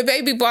could be a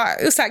baby,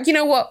 but it was like, you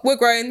know what, we're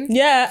grown.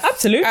 Yeah,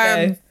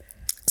 absolutely.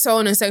 So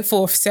on and so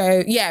forth.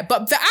 So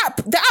but the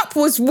app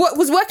was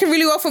working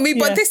really well for me.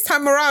 But this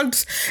time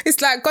around, it's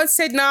like God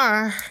said,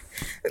 nah.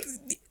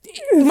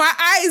 My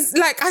eyes,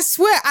 like, I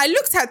swear, I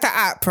looked at the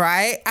app,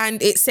 right,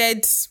 and it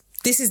said,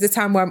 this is the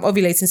time where I'm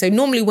ovulating. So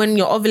normally when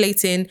you're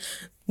ovulating,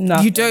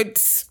 you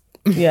don't.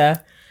 Yeah.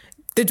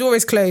 The door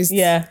is closed.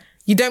 Yeah.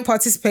 You don't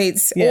participate,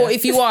 or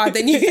if you are,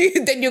 then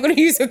you're going to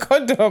use a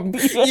condom,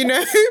 you know.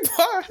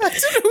 But I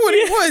don't know what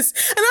it was,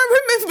 and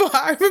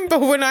I remember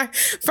when I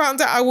found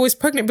out I was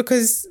pregnant,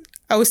 because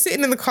I was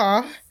sitting in the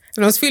car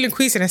and I was feeling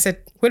queasy, and I said,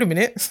 "Wait a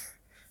minute,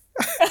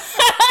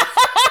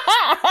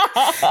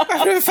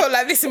 I've never felt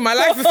like this in my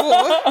life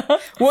before.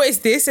 What is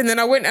this?" And then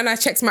I went and I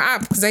checked my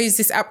app, because I use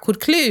this app called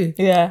Clue.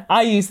 Yeah,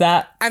 I use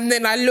that. And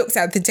then I looked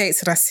at the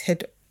dates and I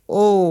said,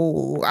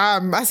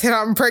 I said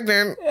I'm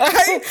pregnant.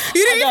 You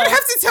didn't even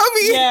have to tell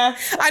me. Yeah.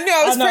 I knew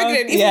I was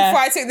pregnant even before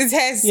I took the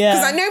test.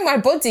 Because I know my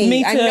body.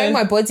 Me too. I know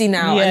my body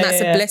now, and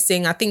that's a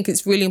blessing. I think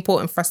it's really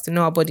important for us to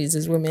know our bodies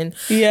as women.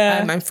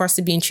 Yeah. And for us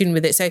to be in tune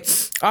with it. So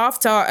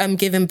after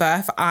giving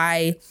birth,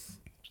 I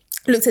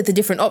looked at the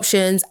different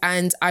options,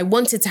 and I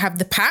wanted to have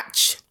the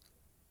patch.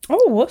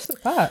 Oh, what's the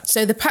patch?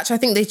 So the patch, I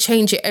think they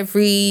change it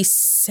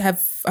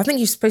I think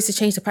you're supposed to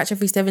change the patch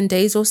every 7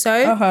 days or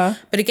so.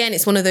 But again,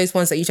 it's one of those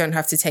ones that you don't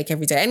have to take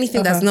every day.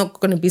 Anything that's not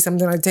going to be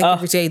something I take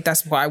every day,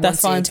 that's what I wanted.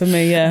 That's fine for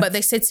me, yeah. But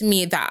they said to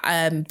me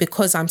that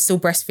because I'm still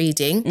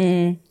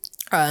breastfeeding,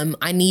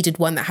 I needed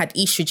one that had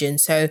estrogen.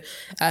 So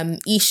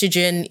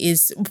estrogen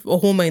is a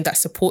hormone that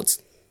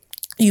supports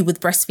you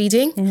with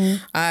breastfeeding.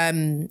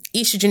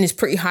 Estrogen is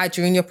pretty high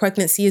during your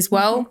pregnancy as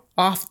well.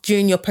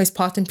 During your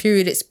postpartum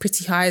period, it's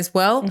pretty high as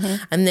well.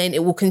 And then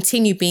it will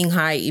continue being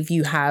high if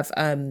you have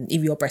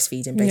if you're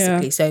breastfeeding,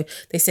 basically. So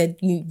they said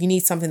you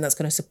need something that's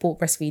going to support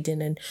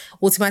breastfeeding, and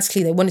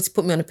automatically they wanted to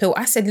put me on a pill.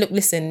 I said, look,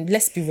 listen,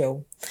 let's be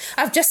real.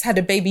 I've just had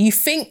a baby. You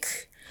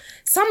think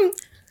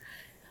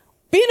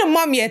being a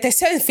mum, there's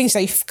certain things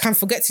that you can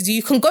forget to do.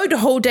 You can go the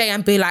whole day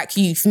and be like,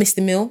 you've missed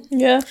a meal.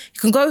 Yeah. You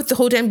can go the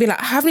whole day and be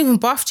like, I haven't even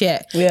bathed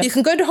yet. Yeah. You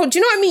can go do you know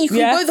what I mean? You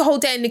can go the whole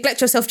day and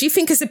neglect yourself. Do you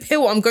think it's a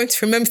pill I'm going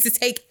to remember to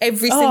take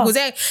every single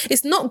day?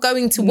 It's not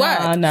going to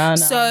work. No.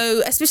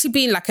 So especially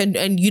being like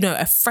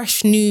a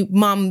fresh new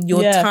mum,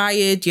 you're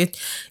tired, you're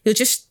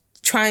just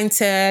trying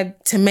to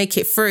make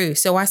it through.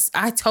 So I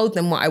told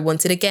them what I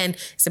wanted. Again,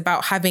 it's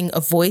about having a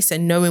voice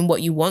and knowing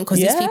what you want, because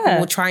these people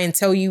will try and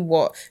tell you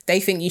what they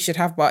think you should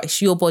have, but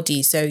it's your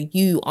body, so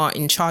you are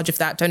in charge of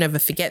that. Don't ever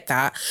forget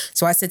that.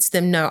 So I said to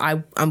them, no,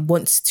 I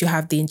want to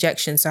have the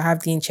injection. So I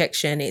have the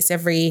injection. It's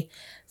every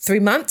 3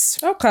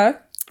 months. Okay.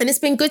 And it's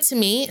been good to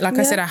me. Like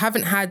I said, I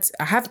haven't had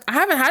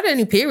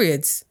any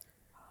periods.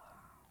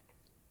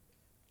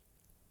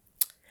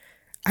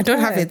 I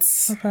don't have it.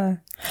 Okay.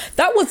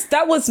 That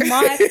was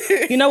my,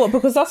 you know what,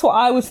 because that's what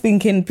I was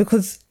thinking,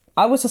 because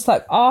I was just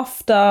like,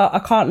 after, I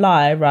can't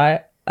lie,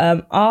 right?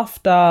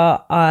 After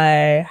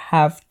I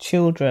have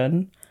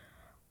children,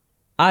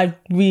 I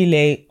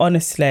really,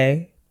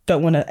 honestly, I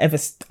don't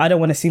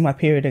want to see my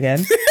period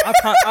again.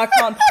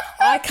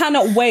 I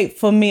cannot wait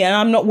for me, and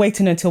I'm not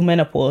waiting until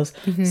menopause.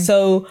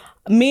 So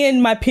me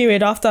and my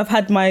period, after I've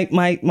had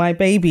my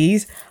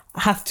babies,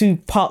 have to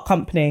part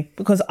company,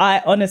 because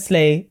I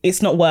honestly,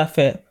 it's not worth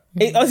it.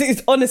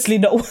 It's honestly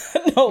not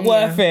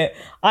worth it.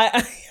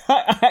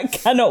 I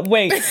cannot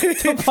wait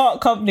to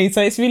part company.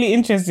 So it's really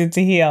interesting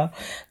to hear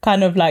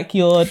kind of like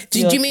your...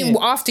 Do you mean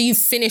after you've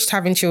finished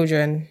having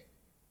children?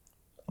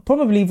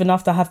 Probably even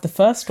after I have the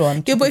first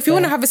one. Yeah, but if you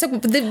want to have a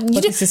second...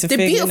 The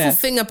beautiful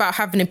thing about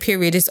having a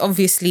period is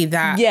obviously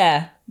that...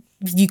 Yeah.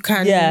 You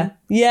can...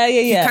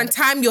 You can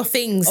time your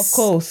things. Of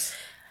course.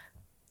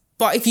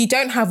 But if you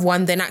don't have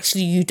one, then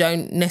actually you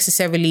don't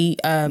necessarily...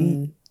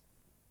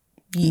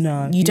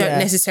 you don't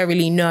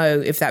necessarily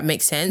know, if that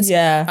makes sense.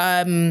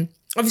 Yeah.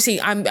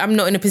 Obviously, I'm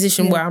not in a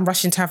position where I'm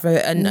rushing to have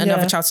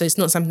another child, so it's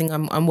not something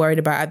I'm worried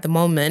about at the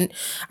moment.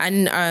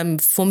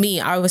 And for me,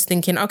 I was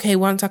thinking, okay,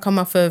 once I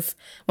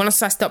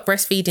stop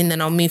breastfeeding,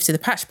 then I'll move to the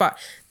patch. But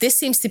this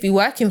seems to be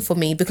working for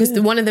me, because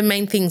one of the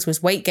main things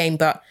was weight gain,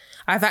 but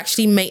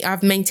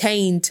I've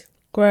maintained.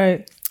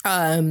 Great.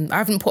 I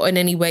haven't put on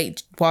any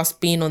weight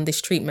whilst being on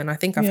this treatment. I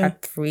think I've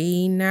had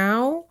 3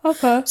 now.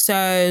 Okay.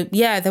 So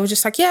yeah, they were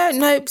just like, yeah,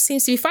 no, it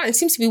seems to be fine. It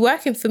seems to be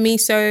working for me.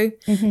 So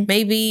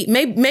maybe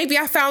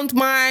I found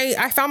my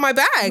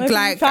bag. Maybe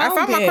I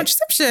found my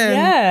contraception.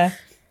 Yeah.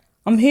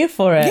 I'm here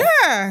for it.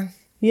 Yeah.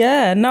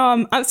 Yeah, no,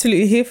 I'm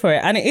absolutely here for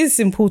it. And it is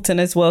important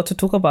as well to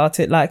talk about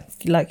it,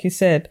 like you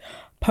said,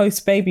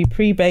 post-baby,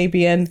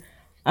 pre-baby and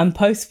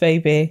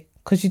post-baby.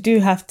 Because you do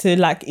have to,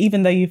 like,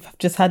 even though you've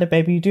just had a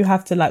baby, you do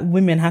have to, like,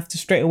 women have to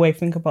straight away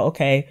think about,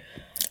 okay,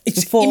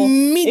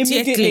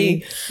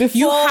 immediately before,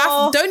 you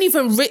have don't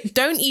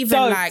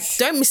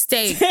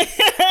mistake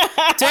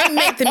don't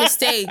make the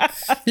mistake.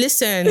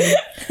 Listen,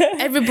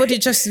 everybody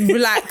just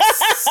relax,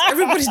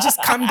 everybody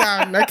just calm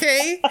down,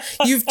 okay?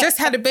 You've just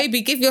had a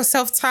baby, give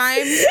yourself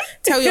time,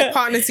 tell your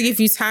partner to give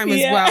you time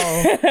as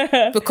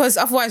well, because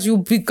otherwise you'll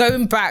be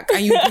going back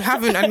and you'll be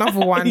having another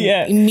one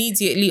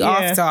immediately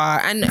after.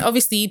 And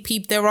obviously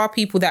there are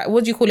people that,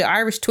 what do you call it,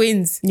 Irish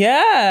twins,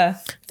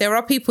 there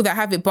are people that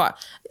have it, but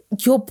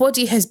your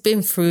body has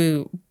been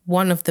through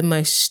one of the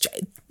most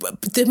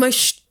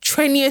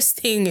strenuous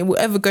thing it will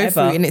ever go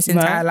through in its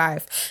entire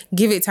life.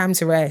 Give it time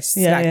to rest.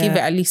 Give it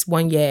at least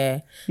 1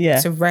 year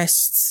to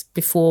rest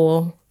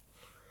before,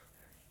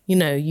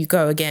 you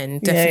go again.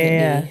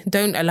 Definitely.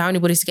 Don't allow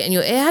anybody to get in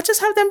your ear. I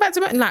just have them back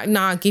to back. Like,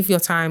 nah, give your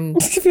time.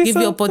 Give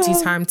your body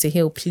time to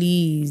heal,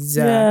 please.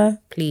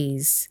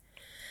 Please.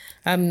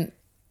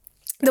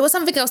 There was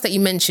something else that you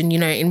mentioned,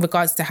 in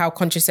regards to how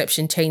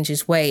contraception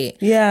changes weight.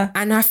 Yeah.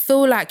 And I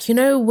feel like,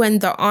 when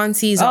the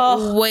aunties are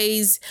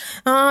always,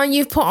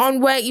 you've put on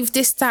weight, you've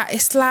this, that.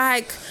 It's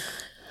like,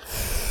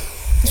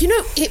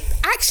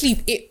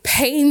 it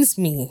pains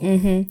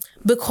me.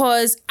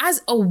 Because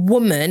as a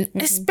woman,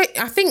 I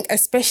think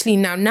especially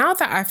now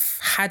that I've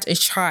had a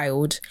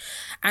child,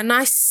 and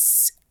I've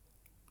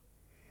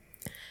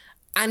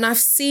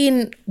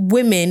seen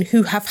women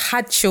who have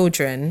had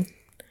children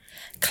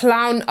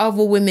clown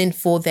other women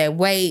for their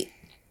weight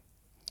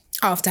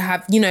after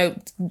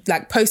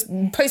like post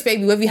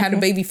baby, whether you had a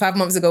baby 5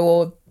 months ago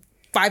or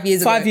 5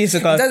 years ago. 5 years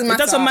ago. It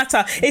doesn't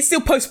matter. It's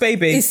still post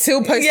baby. It's still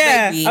post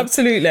baby. Yeah,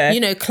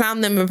 absolutely. Clown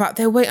them about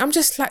their weight. I'm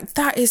just like,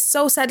 that is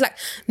so sad. Like,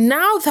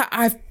 now that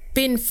I've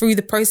been through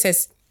the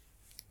process,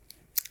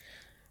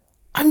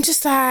 I'm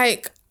just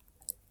like,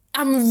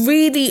 I'm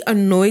really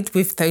annoyed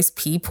with those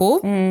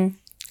people.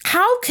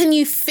 How can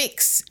you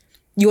fix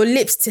your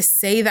lips to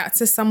say that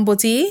to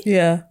somebody?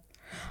 Yeah.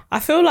 I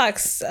feel like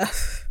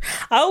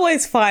I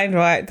always find,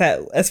 right, that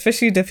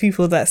especially the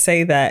people that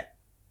say that,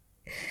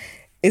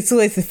 it's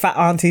always the fat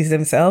aunties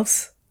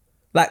themselves.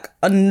 Like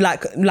no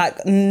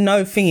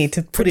thingy,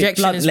 to put it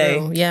bluntly. Is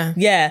real, yeah.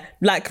 Yeah.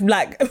 Like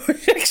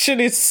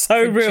projection is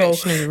so real.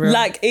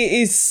 Like, it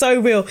is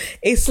so real.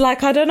 It's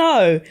like, I don't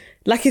know.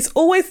 Like, it's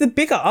always the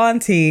bigger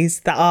aunties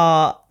that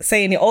are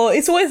saying it, or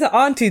it's always the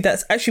auntie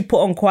that's actually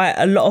put on quite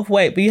a lot of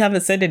weight, but you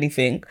haven't said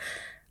anything.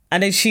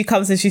 And then she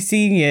comes and she's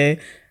seeing you.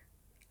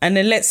 And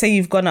then let's say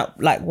you've gone up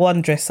like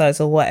 1 dress size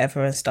or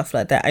whatever and stuff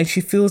like that. And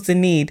she feels the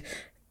need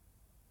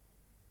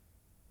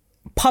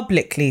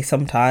publicly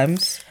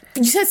sometimes.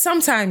 You said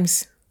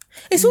sometimes.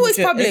 It's always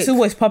public. It's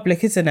always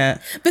public, isn't it?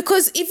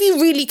 Because if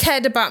you really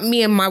cared about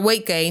me and my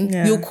weight gain,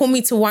 you'll call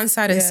me to one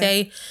side and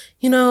say,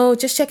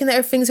 just checking that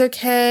everything's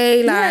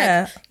okay.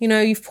 Like,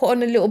 you've put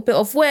on a little bit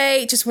of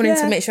weight, just wanting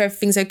to make sure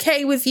everything's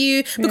okay with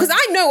you. Because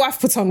I know I've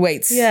put on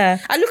weight. Yeah.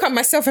 I look at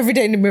myself every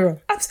day in the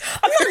mirror. I'm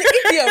not an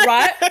idiot,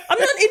 right? I'm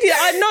not an idiot.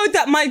 I know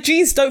that my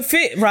jeans don't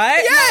fit,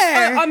 right?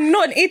 Yeah. I'm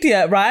not an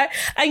idiot, right?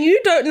 And you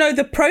don't know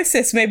the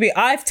process maybe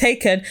I've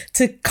taken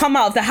to come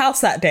out of the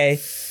house that day.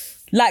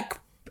 Like,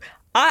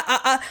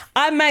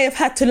 I may have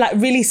had to like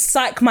really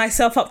psych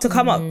myself up to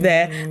come up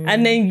there,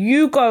 and then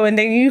you go and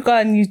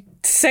you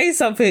say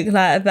something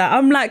like that.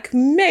 I'm like,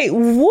 mate,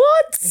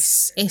 what?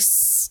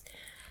 It's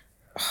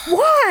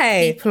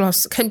why?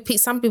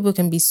 Some people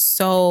can be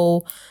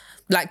so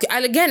like,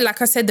 again,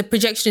 like I said, the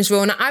projection is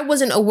real, and I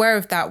wasn't aware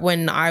of that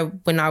when I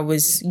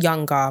was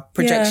younger.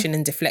 Projection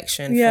and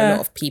deflection for a lot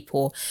of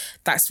people.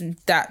 That's when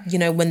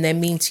they're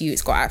mean to you,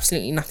 it's got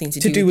absolutely nothing to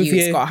do with you.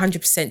 It's got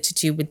 100% to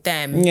do with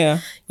them.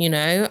 Yeah,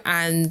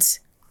 and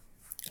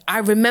I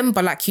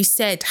remember, like you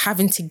said,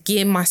 having to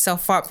gear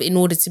myself up in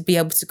order to be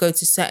able to go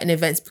to certain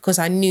events because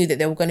I knew that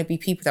there were going to be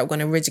people that were going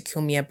to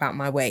ridicule me about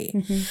my weight.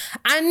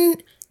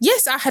 And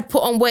yes, I had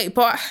put on weight,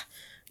 but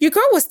your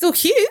girl was still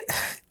cute.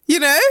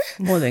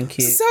 More than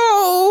cute. So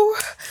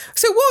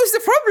what was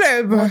the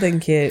problem? More than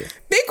cute.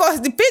 Big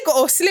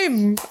or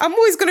slim, I'm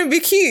always gonna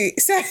be cute.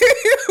 So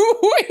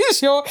what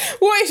is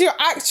your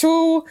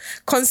actual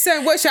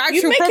concern? What's your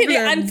actual problem?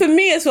 And for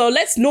me as well,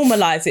 let's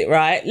normalize it,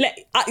 right?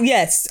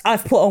 Yes,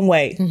 I've put on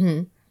weight.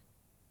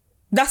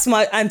 That's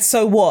and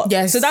so what?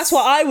 Yes. So that's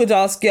what I would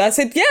ask you. I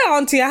said, yeah,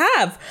 auntie, I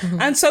have.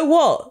 And so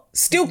what?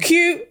 Still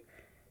cute.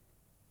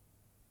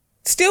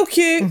 Still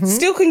cute,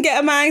 still can get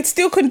a man,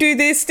 still can do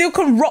this, still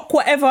can rock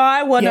whatever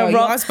I want to rock.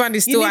 Your husband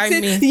is still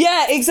eyeing me.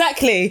 Yeah,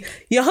 exactly.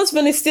 Your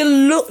husband is still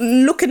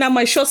looking at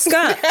my short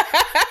skirt.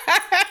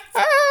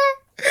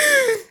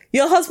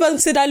 Your husband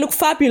said I look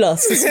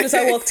fabulous as soon as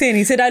I walked in.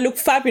 He said I look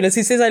fabulous.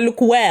 He says I look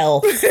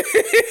well,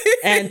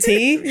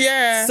 auntie.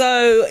 Yeah.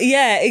 So,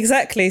 yeah,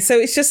 exactly. So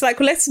it's just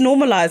like, let's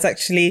normalize,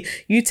 actually,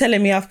 you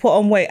telling me I've put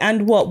on weight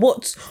and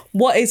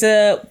what is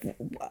a...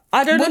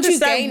 I don't What do you understand.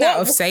 gain out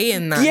of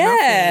saying that?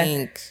 Yeah.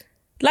 Nothing.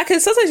 Like,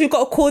 and sometimes you've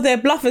got to call their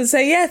bluff and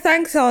say, yeah,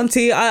 thanks,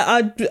 auntie.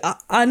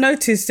 I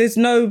noticed there's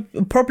no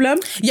problem.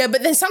 Yeah,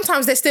 but then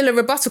sometimes there's still a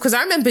rebuttal, because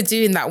I remember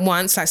doing that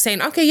once, like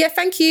saying, okay, yeah,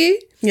 thank you.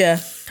 Yeah.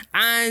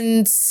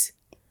 And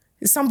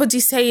somebody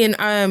saying,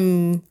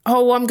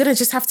 oh, I'm going to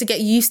just have to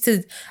get used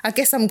to, I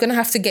guess I'm going to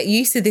have to get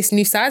used to this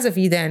new size of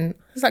you then.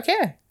 I was like,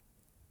 yeah.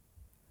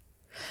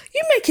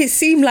 You make it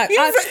seem like They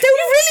were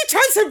really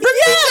trying to bring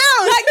me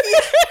down.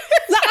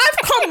 Like I've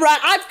come, right,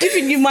 I've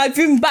given you my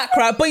vim back,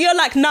 right, but you're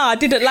like, nah, I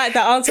didn't like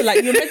that answer.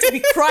 Like, you're meant to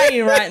be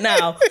crying right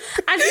now.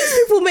 And these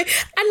people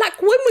and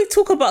like, when we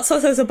talk about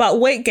sometimes about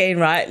weight gain,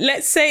 right,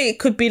 let's say it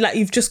could be like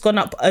you've just gone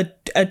up a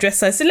dress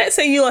size. So let's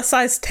say you're a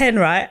size 10,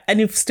 right,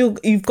 and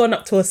you've gone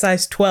up to a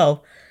size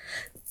 12.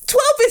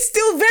 12 is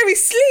still very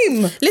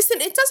slim. Listen,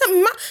 it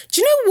doesn't matter.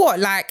 Do you know what?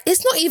 Like,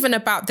 it's not even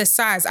about the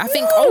size. I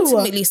think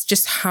ultimately it's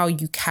just how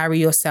you carry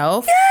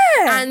yourself.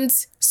 Yeah. And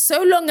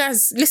so long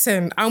as,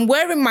 listen, I'm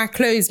wearing my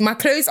clothes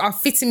are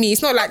fitting me.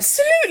 It's not like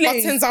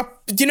buttons are,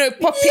 popping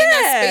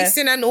and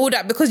spacing and all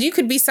that, because you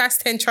could be size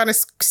 10 trying to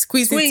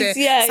squeeze into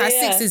size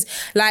 6s.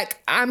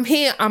 Like, I'm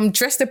here, I'm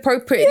dressed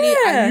appropriately,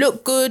 I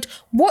look good.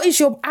 What is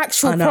your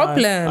actual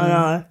problem?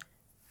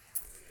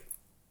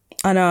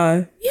 I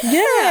know. Yeah.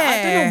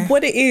 I don't know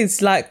what it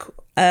is, like,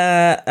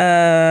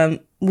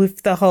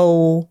 with the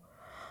whole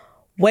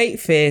weight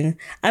thing.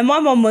 And my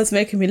mum was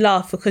making me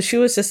laugh, because she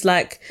was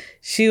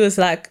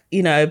like,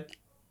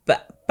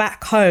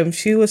 back home,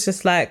 she was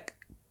just like,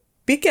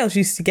 big girls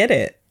used to get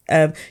it.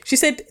 She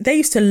said they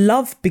used to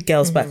love big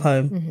girls back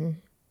home. Mm-hmm.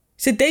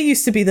 She said they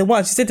used to be the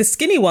ones. She said the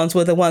skinny ones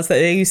were the ones that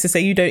they used to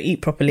say you don't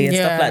eat properly and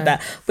stuff like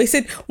that. But he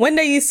said when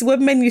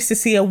men used to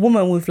see a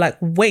woman with like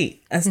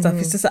weight and stuff,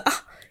 it's just like,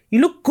 you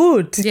look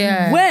good.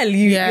 Yeah. Well,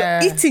 you're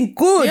eating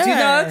good,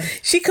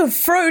 She can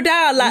throw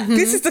down. Like,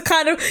 this is the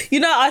kind of,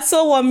 I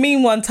saw one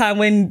meme one time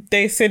when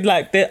they said,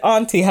 like, the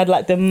auntie had,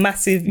 like, the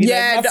massive,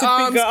 massive the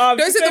arms. bigger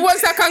arms. Those are the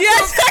ones that can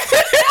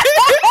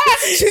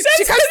she can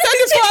stand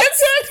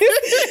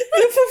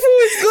the fufu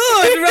is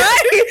good,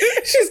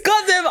 right? She's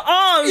got them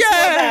arms for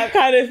that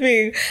kind of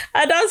thing.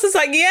 And I was just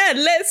like,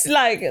 let's,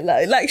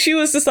 like, she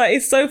was just like,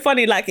 it's so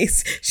funny. Like,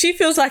 she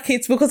feels like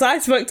it's because I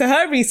spoke to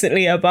her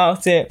recently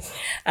about it.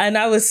 And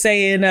I was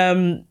saying,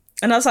 and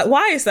I was like,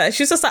 why is that?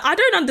 She's just like, I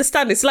don't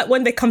understand. It's like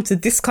when they come to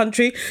this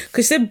country,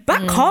 because she said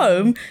back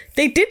home,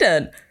 they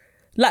didn't.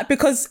 Like,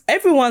 because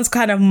everyone's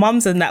kind of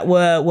mums and that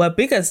were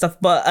bigger and stuff.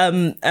 But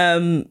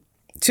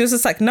she was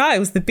just like, no, it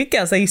was the big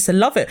girls. They used to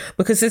love it,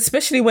 because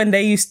especially when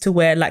they used to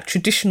wear like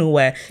traditional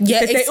wear.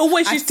 Yeah, they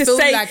always used to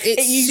say like it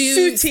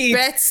suits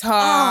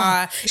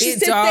better. She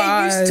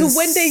said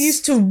when they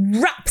used to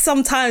rap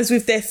sometimes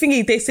with their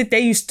thingy, they said they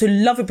used to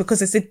love it,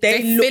 because they said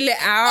they fill it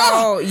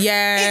out.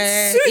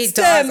 It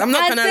does. I'm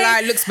not gonna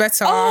lie, it looks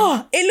better.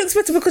 It looks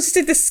better, because she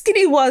said the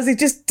skinny ones, it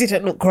just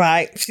didn't look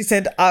right. She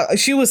said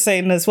she was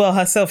saying as well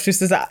herself. She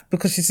says that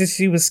because she said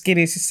she was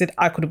skinny, she said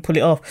I couldn't pull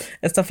it off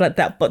and stuff like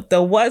that. But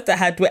the ones that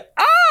had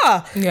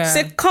she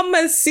said, come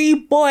and see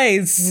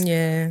boys.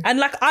 Yeah. And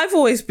like, I've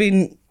always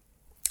been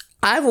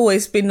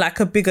like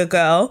a bigger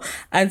girl.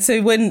 And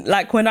so when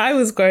I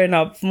was growing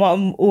up,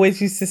 mum always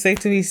used to say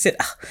to me, she said,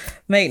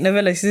 mate,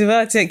 Novella, she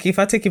said, if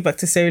I take you back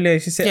to Sierra Leone,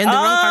 she said, you're in the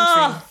wrong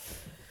country.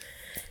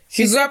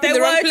 She grew up in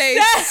the wrong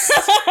place.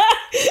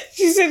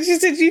 She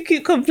said, you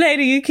keep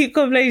complaining.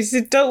 She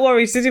said, don't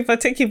worry. She said, if I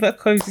take you back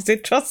home, she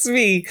said, trust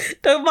me.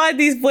 Don't mind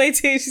these boys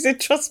here. She said,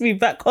 trust me,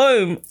 back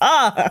home.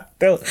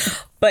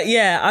 But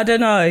yeah, I don't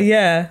know.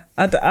 Yeah.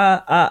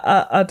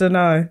 I don't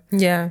know.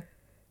 Yeah.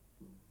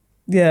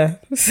 Yeah.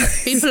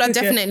 People are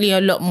definitely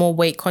a lot more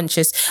weight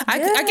conscious. I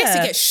guess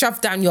it gets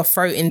shoved down your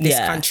throat in this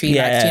country,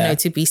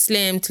 to be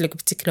slim, to look a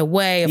particular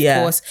way, of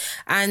course.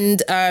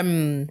 And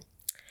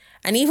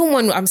even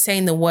when I'm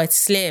saying the word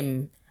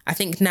slim, I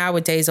think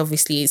nowadays,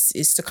 obviously,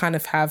 is to kind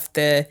of have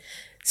to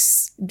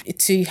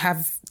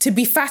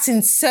be fat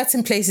in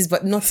certain places,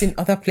 but not in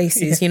other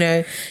places.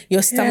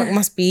 Your stomach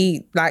must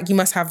be like, you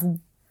must have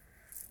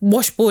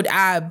washboard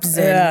abs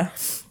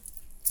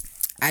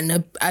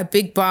and a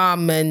big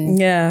bum and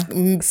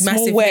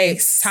massive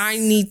waist,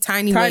 tiny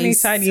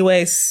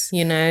waist,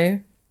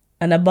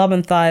 and a bum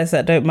and thighs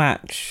that don't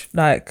match.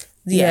 Like,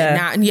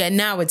 nowadays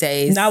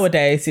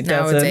it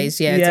doesn't.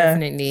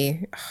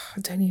 Definitely. I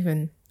don't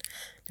even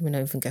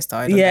get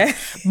started on that.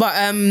 But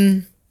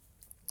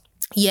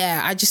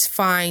I just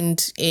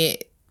find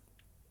it,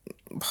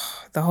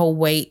 the whole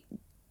weight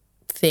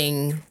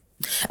thing,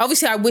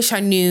 obviously I wish I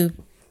knew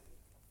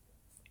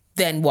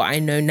then what I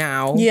know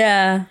now.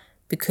 Yeah.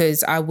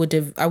 Because I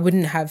wouldn't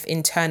have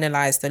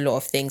internalized a lot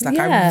of things. Like,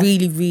 I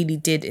really, really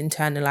did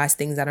internalize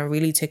things, and I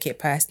really took it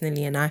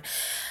personally. And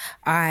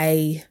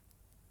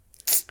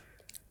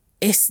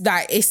it's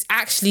like,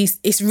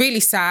 it's really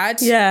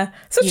sad. Yeah.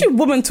 Especially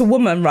woman to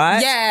woman,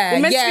 right? Yeah, we're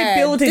meant to be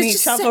building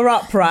each other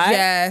up, right?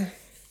 Yeah.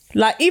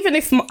 Like, even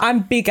if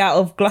I'm big out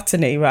of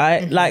gluttony,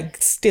 right?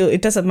 Like, still,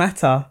 it doesn't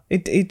matter.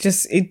 It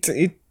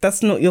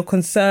that's not your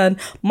concern.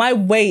 My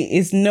weight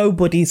is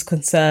nobody's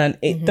concern.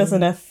 It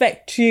doesn't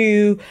affect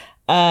you.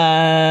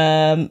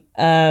 Yeah.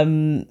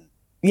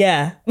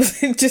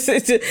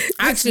 It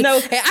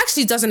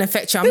actually doesn't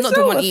affect you. I'm not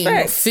the one eating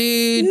your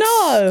food.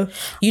 No.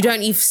 You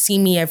don't even see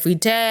me every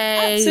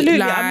day. Absolutely.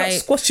 Like, I'm not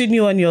squashing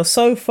you on your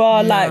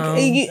sofa. No.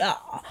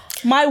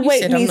 My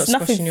weight means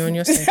nothing. You on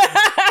your sofa.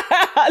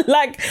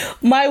 Like,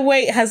 my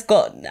weight has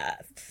got,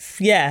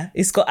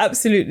 it's got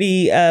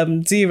absolutely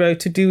 0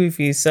 to do with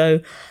you.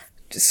 So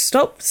just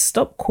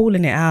stop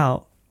calling it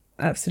out.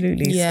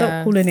 Absolutely. Yeah.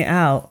 Stop calling it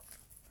out.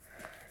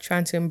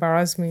 Trying to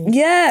embarrass me.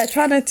 Yeah,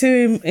 trying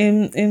to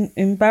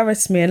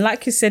embarrass me. And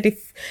like you said,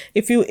 if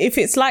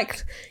it's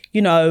like,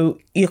 you know,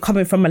 you're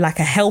coming from a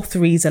health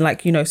reason,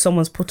 like, you know,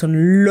 someone's put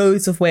on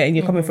loads of weight and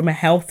you're coming from a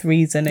health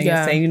reason, and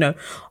you're saying, you know,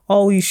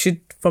 oh, you should,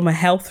 from a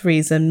health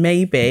reason,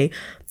 maybe,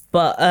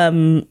 but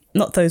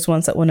not those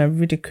ones that want to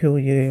ridicule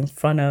you in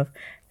front of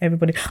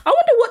everybody. I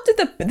wonder, what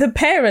did the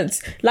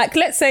parents, like,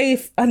 let's say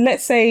if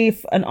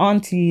an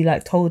auntie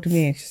like told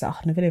me, and she's like, oh,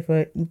 I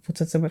never put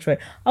on so much weight.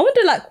 I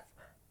wonder, like,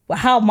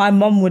 how my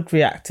mum would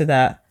react to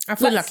that. I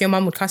feel like your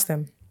mum would cuss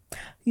them.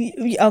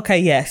 Okay,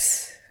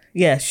 yes.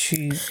 Yeah,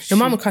 your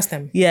mum would cuss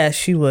them. Yeah,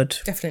 she would.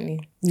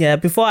 Definitely. Yeah,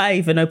 before I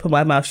even opened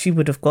my mouth, she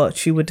would have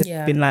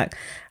been like,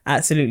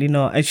 absolutely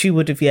not. And she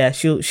would have,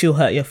 she'll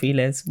hurt your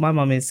feelings. My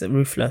mum is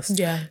ruthless.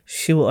 Yeah.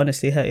 She will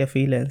honestly hurt your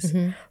feelings.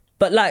 Mm-hmm.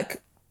 But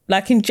like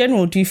in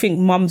general, do you think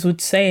mums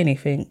would say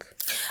anything?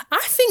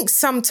 I think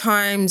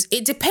sometimes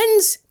it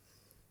depends.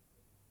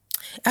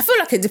 I feel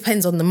like it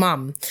depends on the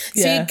mum.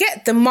 So you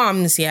get the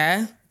mums,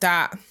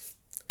 that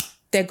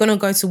they're going to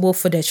go to war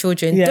for their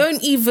children. Yeah.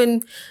 Don't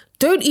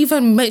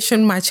even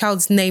mention my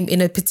child's name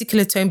in a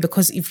particular tone,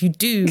 because if you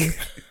do,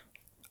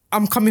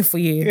 I'm coming for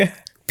you. Yeah.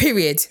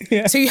 Period.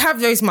 Yeah. So you have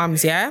those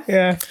mums, yeah?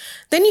 Yeah.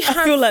 Then you have...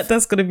 I feel like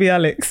that's going to be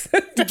Alex.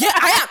 Yeah,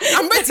 I am.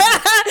 I'm ready.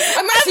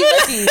 I'm actually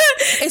ready.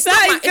 It's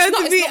not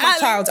my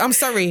child. I'm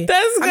sorry.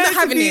 I'm not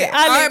having it.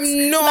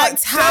 I'm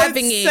not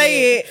having it.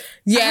 Say it.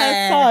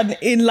 Yeah. Her son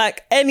in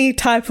like any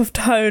type of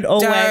tone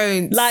or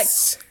way. Like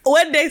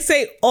when they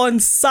say on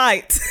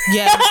site.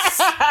 Yes.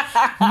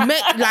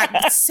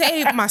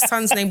 Say my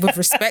son's name with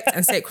respect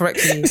and say it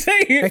correctly.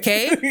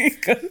 Okay?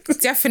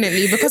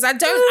 Definitely. Because I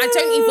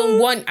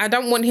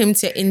don't want him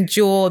to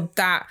endure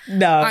that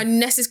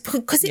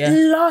unnecessary, because it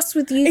lasts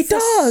with you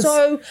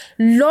so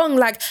long.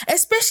 Like,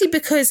 especially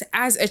because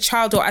as a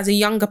child or as a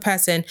younger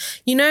person,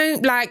 you know,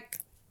 like,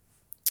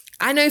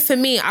 I know for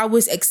me, I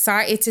was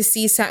excited to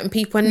see certain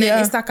people, and then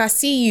it's like, I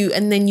see you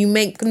and then you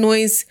make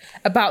noise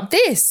about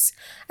this.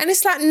 And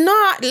it's like,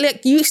 nah,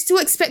 like, you still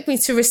expect me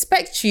to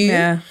respect you.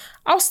 Yeah.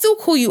 I'll still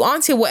call you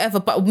auntie or whatever,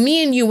 but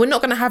me and you, we're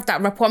not going to have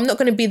that rapport. I'm not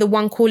going to be the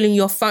one calling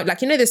your phone.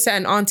 Like, you know, there's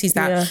certain aunties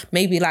that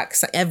maybe like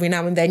every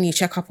now and then you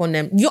check up on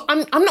them.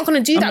 I'm not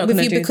going to do that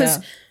with you, because...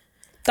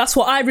 That's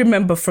what I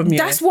remember from you.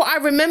 That's what I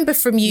remember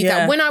from you. Yeah.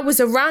 That when I was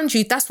around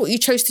you, that's what you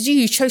chose to do.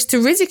 You chose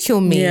to ridicule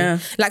me. Yeah.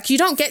 Like, you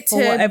don't get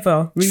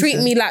to treat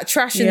me like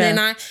trash, and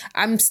then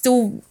I'm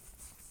still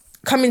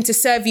coming to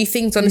serve you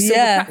things on a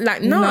silver platter.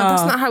 Like, no,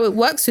 that's not how it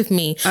works with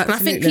me. Absolutely. And I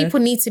think people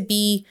need to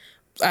be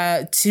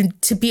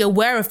to be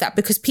aware of that,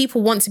 because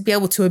people want to be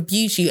able to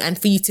abuse you and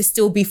for you to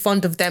still be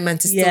fond of them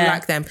and to still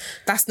like them.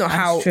 That's not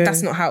how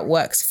it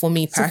works for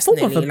me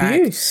personally. It's a form of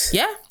abuse.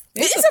 Yeah.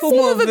 It's a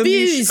form of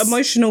abuse.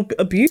 Emotional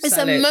abuse. It's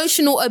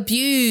emotional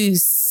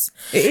abuse.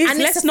 It is. And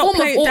let's not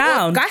play it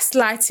down.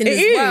 Gaslighting as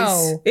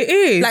well. It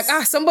is. Like,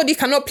 somebody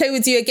cannot play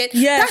with you again.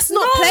 Yeah. That's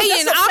not playing.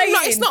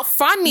 It's not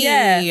funny.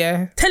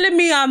 Yeah. Telling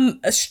me I'm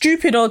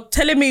stupid or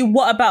telling me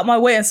what about my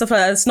weight and stuff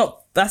like that.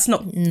 That's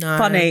not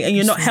funny, and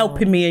you're not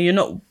helping me, and you're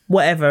not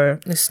whatever.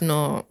 It's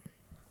not.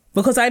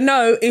 Because I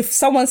know if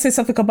someone says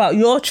something about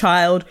your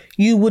child,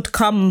 you would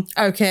come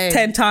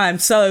 10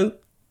 times. So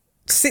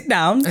sit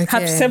down,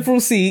 have several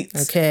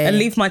seats, and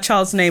leave my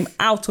child's name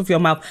out of your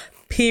mouth,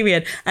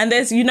 period. And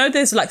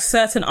there's like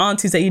certain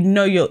aunties that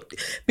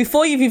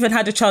before you've even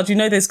had a child,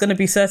 there's going to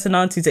be certain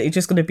aunties that you're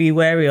just going to be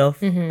wary of.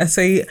 Mm-hmm. And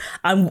so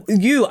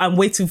I'm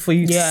waiting for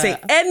you to say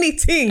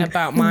anything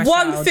about my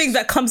child. Thing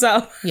that comes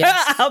out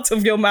out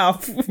of your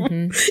mouth.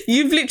 Mm-hmm.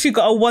 You've literally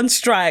got a one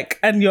strike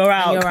and you're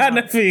out kind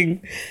of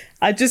thing.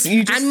 Always.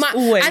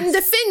 And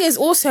the thing is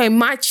also,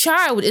 my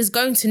child is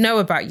going to know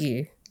about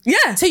you.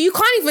 Yeah. So you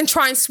can't even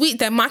try and sweet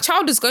them. My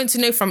child is going to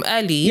know from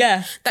early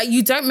that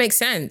you don't make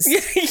sense.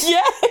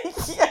 Yeah.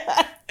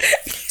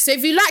 So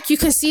if you like, you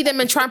can see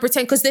them and try and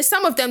pretend, because there's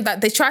some of them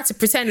that they try to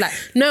pretend like,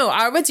 no,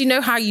 I already know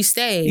how you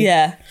stay.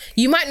 Yeah.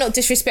 You might not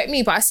disrespect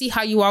me, but I see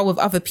how you are with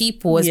other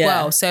people as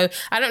well. So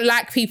I don't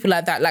like people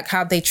like that, like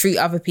how they treat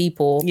other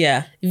people.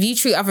 Yeah. If you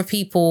treat other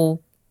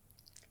people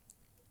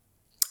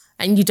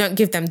and you don't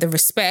give them the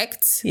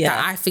respect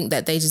that I think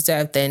that they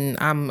deserve, then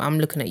I'm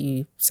looking at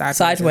you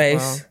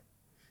sideways.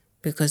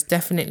 because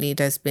definitely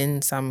there's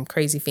been some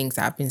crazy things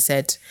that have been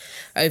said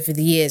over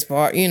the years,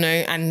 but you know,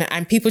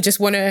 and people just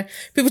want to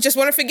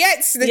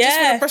forget. They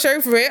just want to brush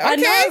over it. Okay. I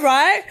know,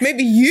 right?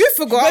 Maybe you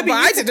forgot, but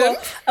I didn't.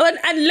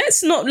 And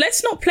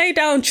let's not play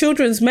down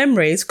children's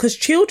memories, because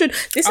children.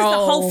 This is the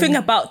whole thing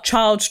about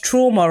child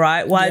trauma,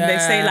 right? Why they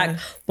say, like,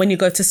 when you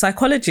go to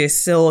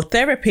psychologists or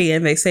therapy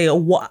and they say, oh,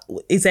 what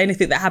is there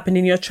anything that happened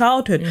in your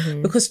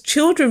childhood? Because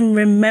children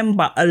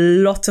remember a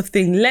lot of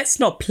things. Let's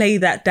not play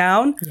that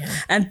down.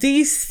 And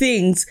these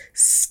things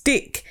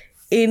stick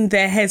in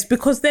their heads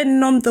because they're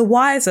none the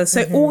wiser.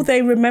 So all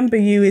they remember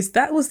you is,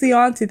 that was the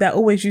auntie that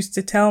always used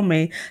to tell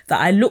me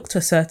that I looked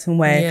a certain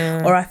way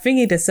or I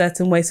thingied a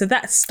certain way. So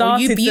that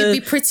started you'd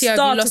be prettier if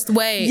you lost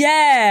weight.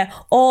 Yeah.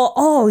 Or,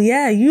 oh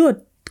yeah,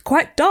 you're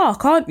quite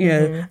dark, aren't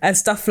you? And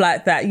stuff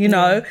like that, you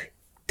know.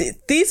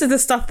 These are the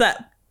stuff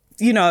that,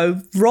 you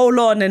know,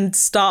 roll on and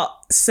start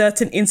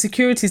certain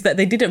insecurities that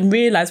they didn't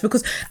realize,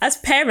 because as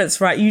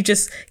parents, right, you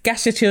just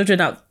gash your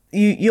children up.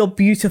 You're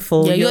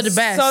beautiful. Yeah, you're the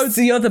best.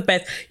 You're the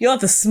best. You're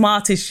the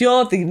smartest.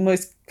 You're the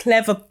most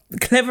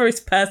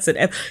cleverest person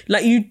ever.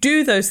 Like, you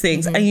do those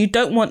things and you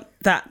don't want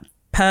that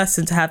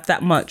person to have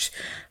that much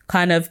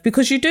kind of,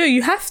 because you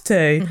have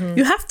to.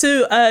 You have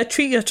to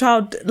treat your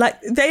child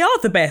like they are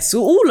the best.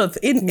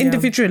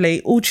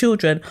 Individually, all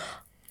children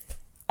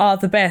are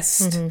the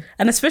best,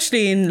 and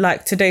especially in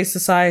like today's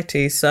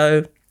society.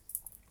 So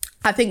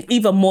I think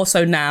even more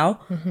so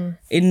now,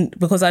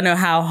 because I know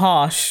how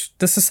harsh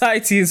the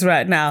society is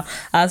right now.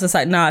 I was just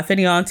like, nah, if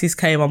any aunties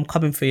came, I'm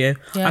coming for you.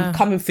 I'm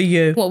coming for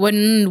you. What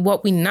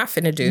we not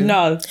finna do?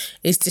 No,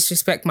 is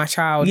disrespect my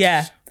child.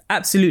 Yeah,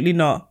 absolutely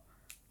not.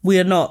 We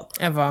are not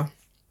ever.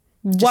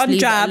 Just one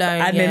jab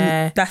and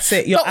then that's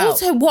it. You're out. But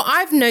also, what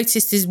I've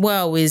noticed as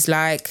well is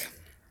like,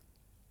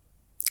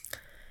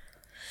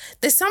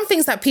 there's some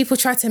things that people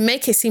try to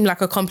make it seem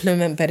like a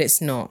compliment, but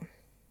it's not.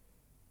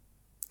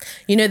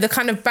 You know, the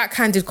kind of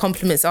backhanded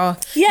compliments are,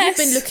 you've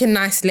been looking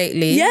nice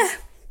lately. Yeah.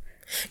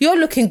 You're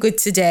looking good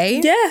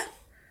today. Yeah.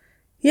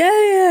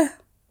 Yeah.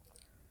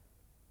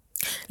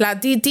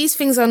 Like, these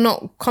things are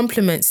not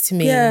compliments to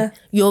me. Yeah.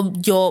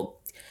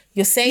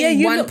 You're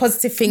saying one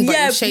positive thing, but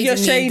you're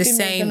shading me the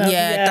same.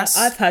 That's,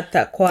 I've had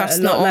that quite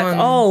a lot. Like,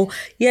 oh,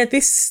 yeah,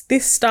 this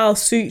style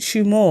suits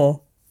you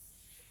more.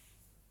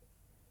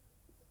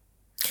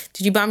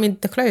 Did you buy me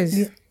the clothes?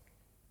 Yeah.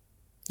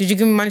 Did you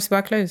give me money to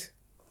buy clothes?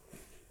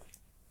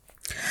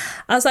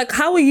 I was like,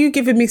 how are you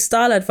giving me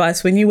style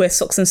advice when you wear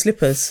socks and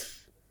slippers?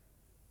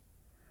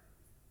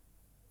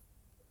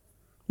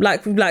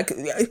 Like,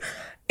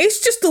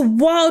 it's just the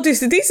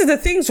wildest. These are the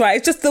things, right?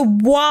 It's just the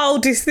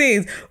wildest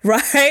things,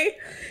 right?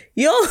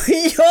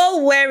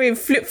 You're wearing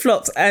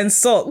flip-flops and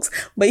socks,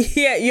 but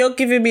yet you're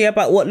giving me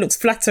about what looks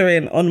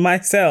flattering on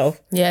myself.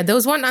 Yeah, there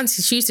was one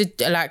auntie, she used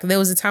to, like, there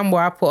was a time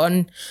where I put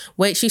on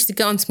weight, she used to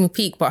get onto my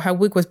peak, but her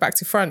wig was back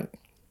to front.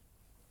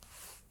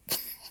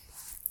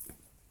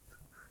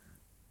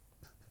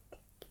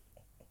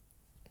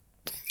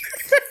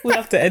 We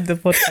have to end the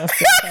podcast.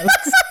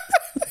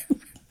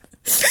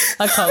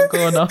 I can't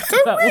go on after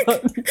that one.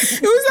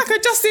 It was like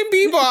a Justin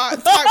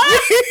Bieber type.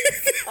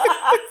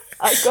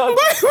 I can't.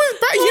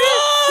 But you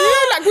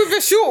know, like with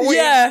the short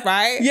wig,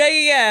 right?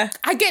 Yeah.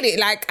 I get it.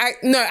 Like, I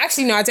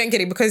don't get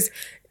it, because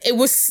it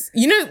was,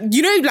 you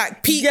know,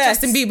 like peak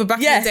Justin Bieber back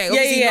in the day.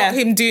 Obviously not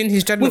him doing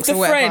his dreadlocks or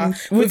whatever.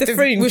 With the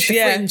fringe,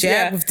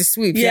 with the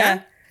swoop,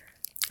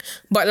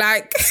 But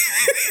like,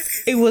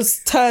 it was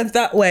turned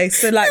that way.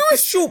 So like the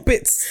short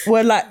bits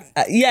were like,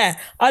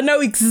 I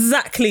know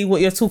exactly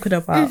what you're talking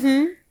about.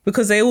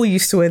 Because they all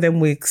used to wear them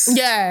wigs.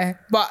 Yeah,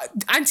 but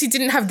auntie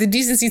didn't have the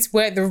decency to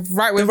wear it the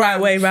right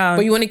way round.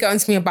 But you want to get on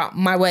to me about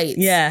my weight.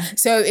 Yeah.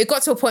 So it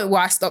got to a point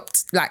where I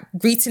stopped like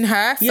greeting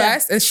her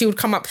first, and she would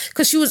come up,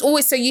 because she was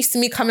always so used to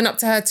me coming up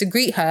to her to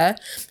greet her.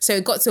 So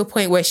it got to a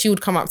point where she would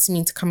come up to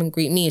me to come and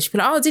greet me, and she'd be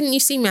like, oh, didn't you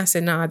see me? I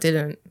said, no, I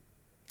didn't.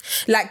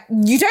 Like,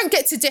 you don't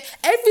get to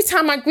every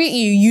time I greet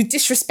you, you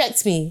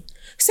disrespect me.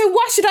 So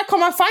why should I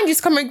come and find you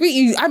to come and greet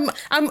you?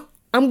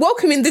 I'm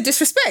welcoming the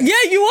disrespect.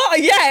 Yeah, you are.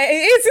 Yeah, it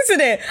is, isn't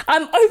it?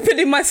 I'm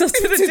opening myself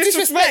to the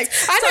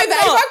disrespect. I know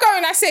that if I go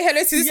and I say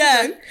hello to this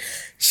woman,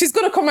 she's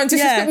going to come and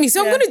disrespect me.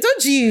 So I'm going to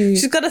dodge you.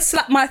 She's going to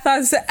slap my thighs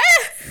and say,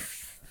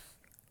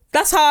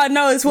 That's how I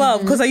know as well,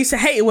 because I used to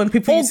hate it when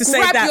people used to say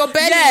that. Grab your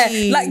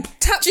belly. Yeah, like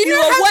tap you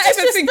or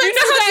whatever thing. Do you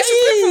know how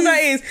disrespectful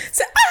that is?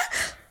 Say,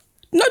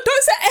 no,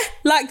 don't say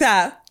like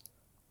that.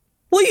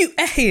 What are you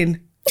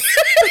ehing?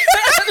 Like,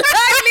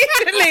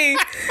 literally,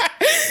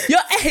 your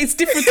is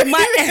different to my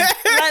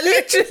like,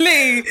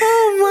 literally.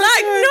 Oh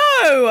my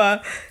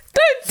God. No,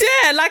 don't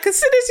dare. Like, as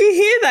soon as you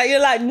hear that,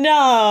 you're like,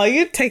 no,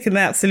 you're taking the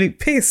absolute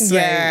piss.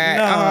 Yeah.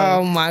 No.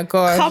 Oh my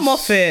God. Come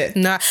off it.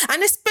 No.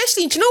 And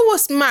especially, do you know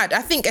what's mad?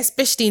 I think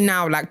especially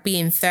now, like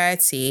being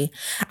 30,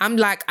 I'm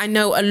like, I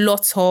know a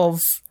lot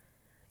of,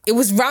 it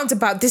was round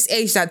about this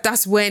age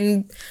that's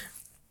when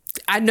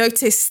I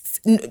noticed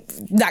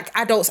like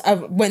adults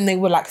when they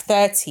were like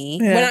 30.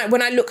 Yeah.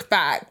 When I look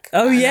back.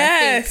 Oh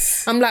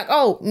yes. I'm like,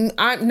 oh,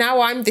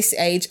 now I'm this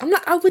age. I'm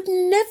like, I would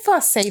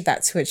never say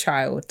that to a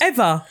child.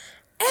 Ever.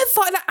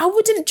 Ever. Like, I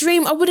wouldn't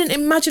dream, I wouldn't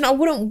imagine, I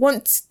wouldn't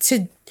want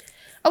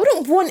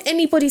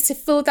anybody to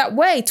feel that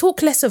way.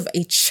 Talk less of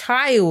a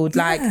child.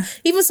 Like,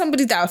 even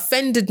somebody that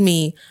offended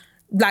me,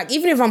 like,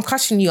 even if I'm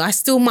crushing you, I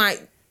still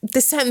might,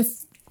 there's certain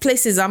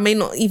places I may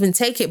not even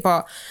take it,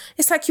 but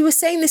it's like you were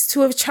saying this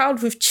to a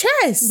child with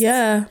chest.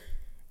 Yeah.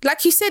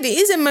 Like you said, it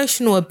is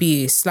emotional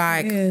abuse.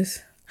 Like, it is.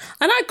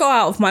 And I go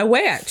out of my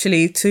way,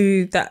 actually,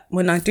 to that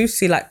when I do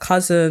see like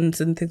cousins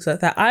and things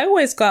like that. I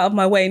always go out of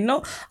my way,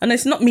 and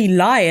it's not me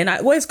lying. I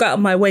always go out of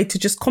my way to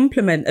just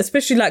compliment,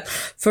 especially like,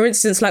 for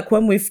instance, like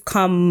when we've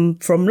come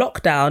from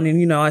lockdown and,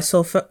 you know, I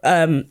saw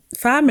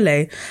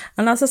family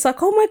and I was just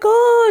like, oh my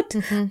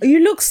God, you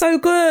look so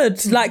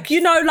good. Like,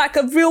 you know, like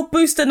a real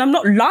boost. And I'm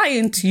not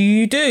lying to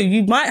you. You do.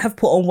 You might have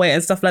put on weight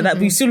and stuff like that,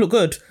 but you still look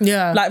good.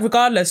 Yeah. Like,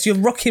 regardless, you're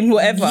rocking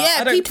whatever. Yeah,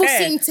 I don't people care.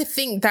 seem to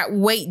think that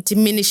weight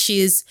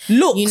diminishes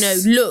Looks. you know,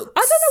 looks.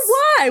 I don't know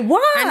why.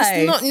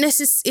 And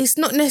it's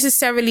not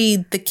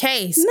necessarily the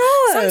case.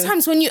 No.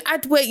 Sometimes when you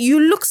add weight, you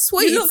look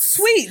sweet. You look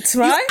sweet,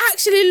 right? You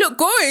actually look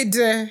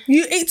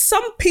good.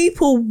 Some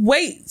people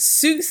weight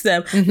suits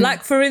them.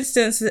 Like, for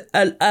instance,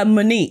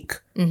 Monique.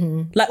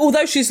 Like,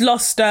 although she's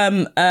lost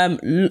loads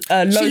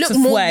she looked of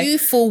more weight,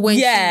 youthful when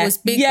she was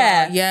bigger.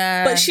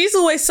 Yeah. But she's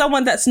always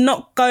someone that's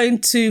not going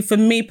to, for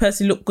me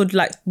personally, look good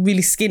like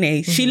really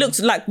skinny. She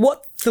looks like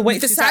what the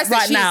weight she's at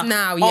right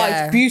now. Yeah. Oh,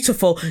 it's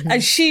beautiful,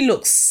 and she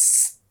looks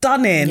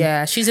stunning.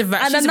 Yeah, she's a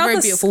very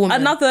beautiful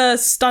woman. Another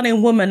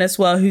stunning woman as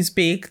well who's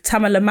big,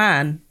 Tamala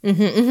Mann.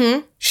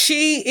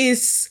 She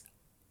is.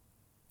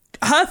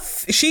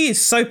 She is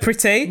so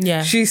pretty.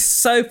 Yeah. She's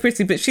so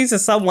pretty, but she's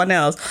someone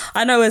else.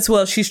 I know as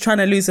well she's trying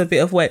to lose a bit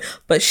of weight,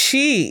 but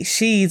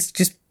she's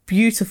just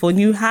beautiful. And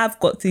you have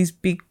got these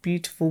big,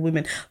 beautiful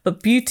women,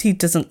 but beauty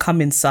doesn't come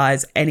in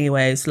size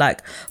anyways.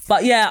 Like,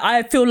 but yeah,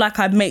 I feel like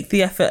I make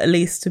the effort at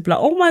least to be like,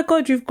 oh my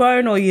God, you've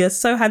grown, or you're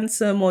so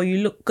handsome, or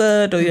you look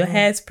good, or your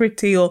hair's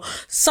pretty, or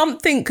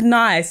something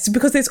nice,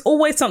 because there's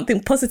always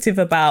something positive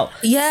about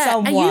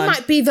someone. And you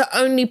might be the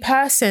only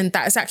person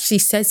that has actually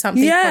said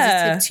something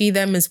positive to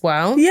them as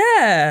well.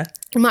 Yeah.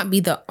 You might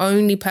be the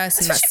only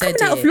person that said it.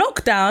 Coming out of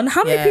lockdown,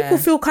 how many people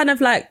feel kind of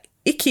like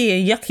icky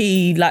and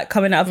yucky, like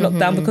coming out of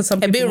lockdown, because some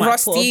people a bit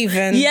rusty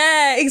even.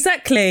 Yeah,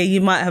 exactly. You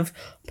might have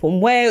put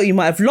on weight, or you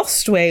might have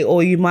lost weight,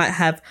 or you might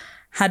have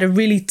had a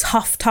really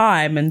tough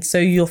time, and so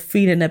you're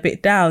feeling a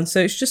bit down. So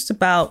it's just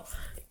about,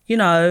 you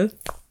know,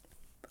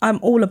 I'm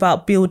all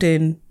about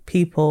building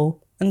people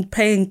and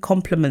paying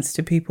compliments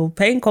to people.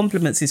 Paying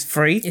compliments is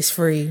free. It's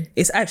free.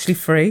 It's actually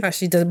free.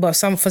 Actually, but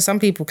for some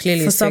people,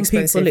 clearly, it's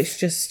expensive. For some people, it's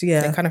just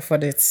they can't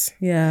afford it.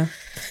 Yeah.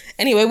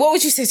 Anyway, what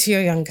would you say to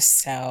your younger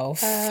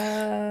self?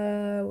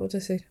 What would I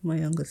say to my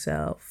younger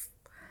self?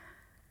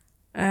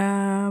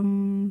 I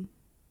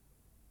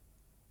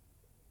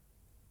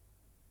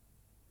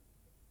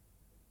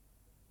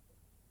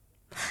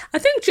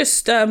think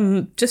just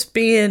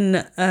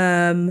being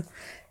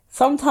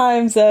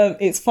sometimes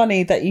it's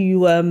funny that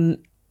you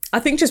I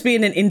think just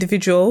being an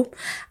individual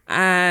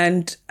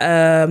and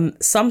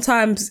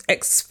sometimes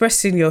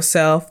expressing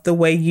yourself the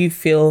way you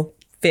feel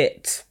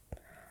fit.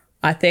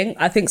 I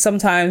think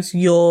sometimes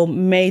you're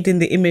made in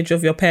the image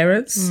of your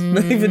parents,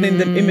 not even in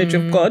the image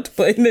of God,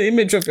 but in the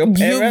image of your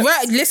parents. You're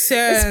right.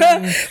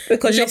 Listen,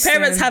 because your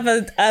parents have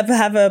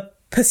a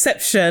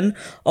perception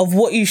of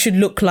what you should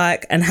look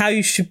like and how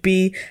you should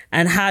be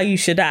and how you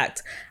should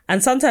act.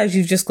 And sometimes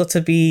you've just got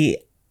to be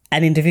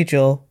an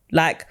individual.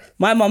 Like,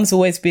 my mom's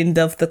always been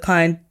of the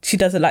kind, she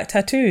doesn't like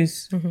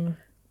tattoos.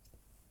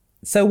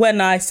 So when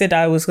I said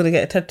I was going to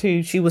get a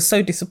tattoo, she was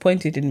so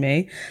disappointed in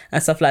me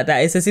and stuff like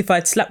that. It's as if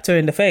I'd slapped her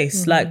in the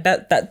face. Like,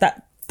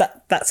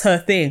 that's her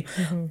thing.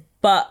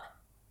 But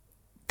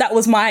that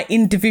was my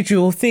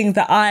individual thing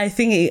that I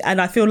think, and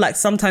I feel like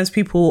sometimes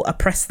people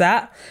oppress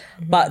that.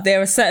 But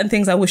there are certain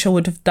things I wish I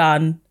would have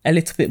done a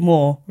little bit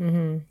more.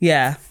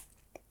 Yeah.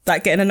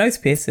 Like getting a nose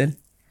piercing.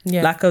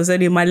 Yeah. Like I was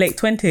only in my late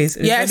 20s.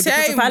 Yeah, same.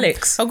 Because of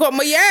Alex. I got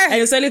my, And it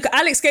was only,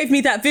 Alex gave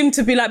me that vim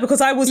to be like, because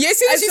I was, she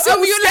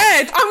told me, you're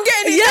scared. Like, I'm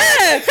getting it.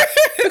 Yeah.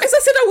 Because I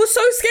said I was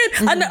so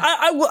scared. And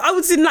I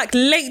was in like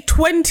late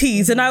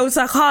 20s and I was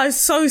like, I was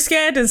so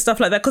scared and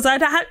stuff like that. Because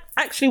I'd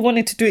actually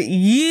wanted to do it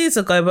years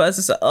ago, but I was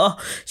just like, oh,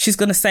 she's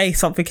going to say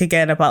something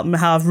again about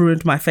how I've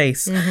ruined my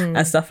face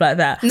and stuff like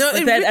that. No,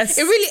 it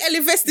really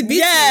elevates the beauty.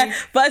 Yeah.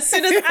 But as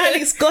soon as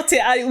Alex got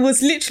it, it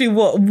was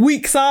literally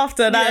weeks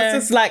after. And I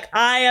was just like,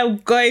 I am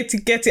going to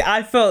get it.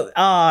 I felt,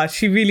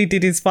 she really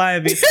did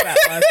inspire me for that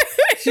one.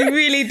 She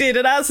really did.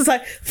 And I was just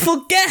like,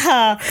 forget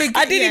her.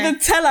 I didn't even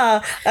tell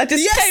her. I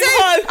just came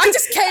home.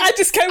 I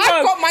just came home.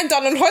 I got mine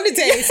done on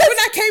holiday. Yes. So when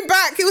I came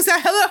back, it was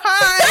like, hello,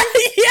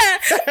 hi. Yeah.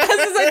 I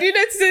was just like, do you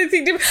notice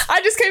anything different?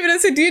 I just came in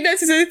and said, do you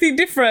notice anything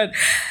different?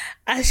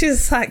 And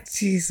she's like,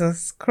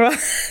 Jesus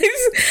Christ.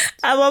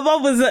 And my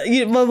mum was like,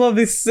 my mum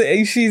is,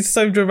 she's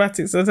so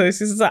dramatic sometimes.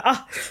 She's like,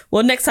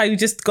 well, next time you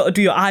just got to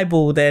do your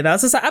eyeball then. I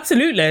was just like,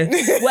 absolutely.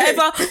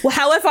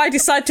 However I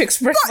decide to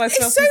express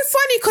myself. It's so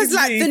funny because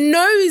like the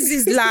nose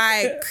is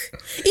like,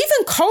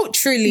 even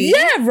culturally.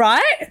 Yeah,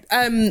 right?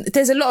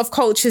 There's a lot of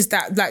cultures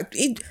that like,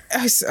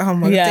 oh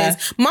my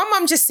days. My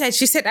mum just said,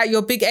 she said at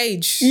your big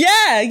age.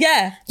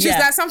 Yeah. She's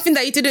like something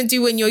that you didn't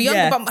do when you're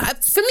younger.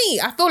 But for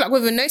me, I feel like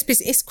with a nose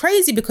piercing, it's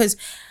crazy because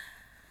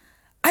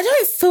I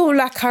don't feel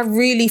like I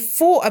really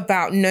thought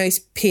about nose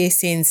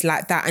piercings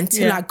like that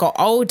until I got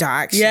older,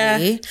 actually.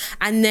 Yeah.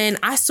 And then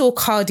I saw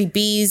Cardi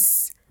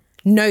B's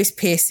nose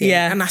piercing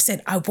and I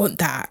said, I want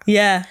that.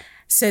 Yeah.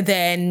 So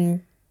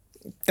then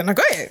I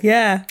got it.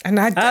 Yeah. And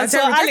I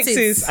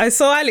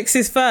saw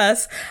Alex's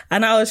first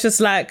and I was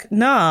just like,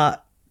 nah,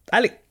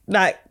 Alex,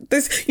 like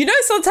this, you know,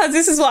 sometimes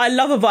this is what I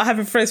love about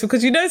having friends,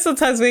 because you know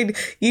sometimes when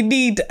you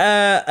need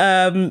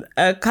a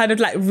kind of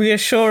like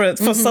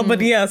reassurance for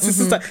somebody else, it's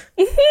just like,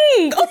 okay.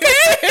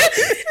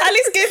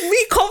 Alex gave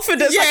me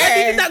confidence. Like, I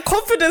needed that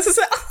confidence. It's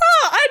like,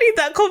 I need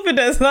that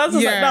confidence. And I was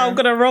just like, no, I'm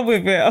gonna run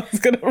with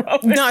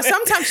it. No,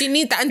 sometimes you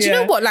need that. And do you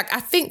know what? Like, I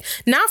think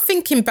now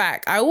thinking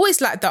back, I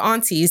always liked the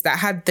aunties that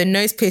had the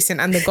nose piercing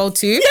and the gold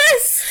tooth.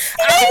 Yes.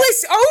 I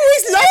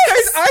always loved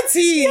those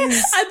aunties.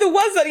 Yes. And the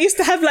ones that used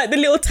to have like the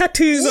little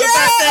tattoos. I'm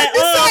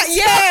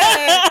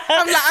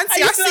like,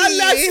 auntie,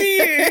 I see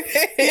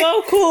you.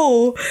 Oh,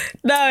 cool.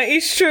 No,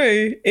 it's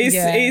true.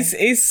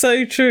 It's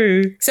so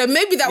true. So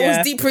maybe that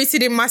was deep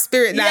rooted in my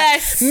spirit.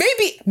 Like,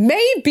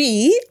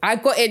 maybe I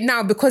got it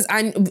now because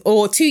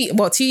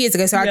 2 years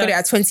ago. So I got it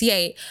at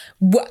 28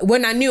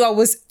 when I knew I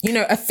was,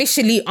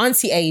 officially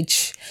auntie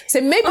age.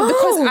 So maybe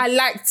because I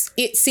liked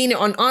seeing it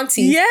on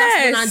aunties.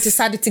 That's when I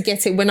decided to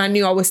get it, when I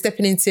knew I was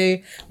stepping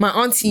into my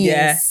auntie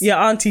years.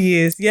 Yeah, auntie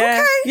years. Yeah.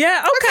 Okay.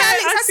 Yeah. Okay.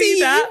 Alex, I see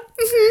that.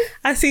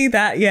 Mm-hmm. I see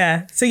that.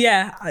 Yeah. So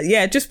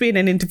just being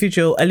an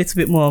individual a little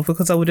bit more,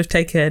 because I would have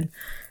taken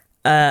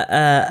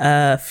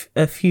a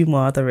few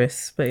more other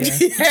risks, but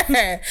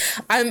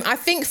I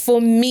think for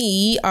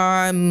me,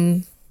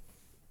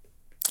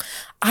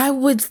 I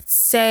would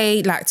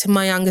say, like, to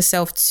my younger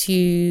self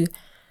to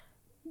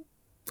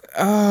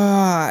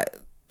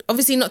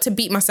obviously not to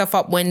beat myself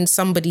up when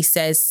somebody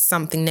says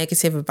something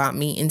negative about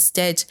me.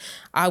 Instead,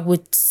 I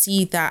would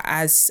see that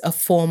as a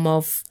form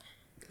of,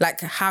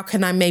 like, how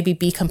can I maybe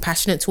be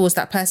compassionate towards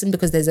that person?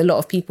 Because there's a lot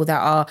of people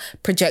that are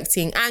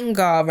projecting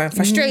anger and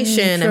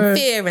frustration and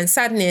fear and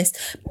sadness.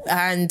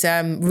 And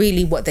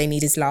really what they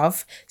need is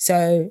love.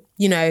 So,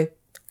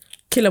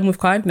 kill them with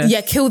kindness.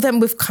 Yeah, kill them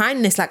with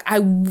kindness. Like, I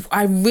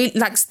really,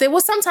 like, there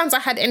was sometimes I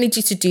had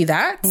energy to do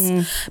that.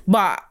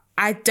 But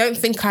I don't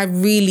think I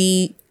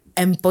really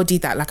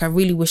embodied that. Like, I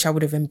really wish I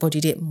would have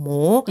embodied it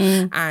more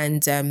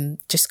and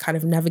just kind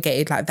of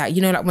navigated like that.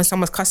 Like when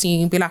someone's cussing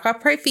you, you'd be like, I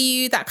pray for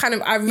you. That kind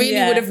of, I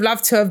really would have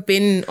loved to have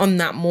been on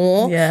that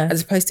more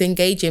as opposed to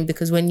engaging,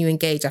 because when you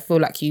engage, I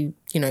feel like you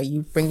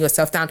bring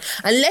yourself down.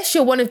 Unless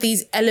you're one of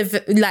these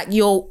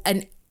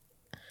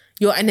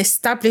you're an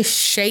established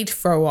shade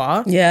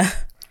thrower. Yeah.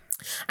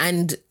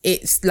 And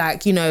it's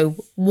like,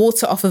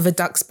 water off of a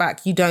duck's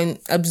back. You don't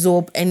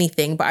absorb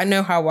anything. But I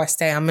know how I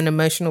stay. I'm an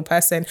emotional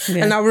person.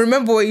 Yeah. And I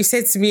remember what you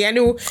said to me. And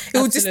it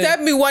will disturb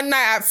me one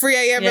night at 3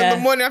 a.m. in the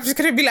morning. I'm just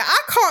going to be like, I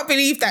can't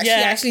believe that she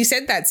actually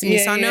said that to me.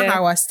 So I know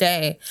how I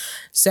stay.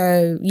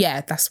 So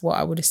that's what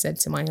I would have said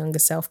to my younger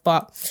self.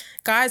 But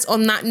guys,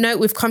 on that note,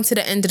 we've come to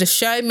the end of the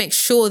show. Make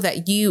sure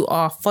that you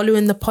are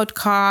following the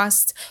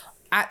podcast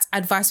at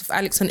Advice with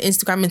Alex on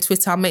Instagram and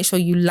Twitter. Make sure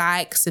you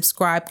like,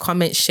 subscribe,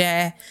 comment,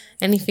 share.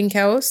 Anything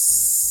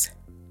else?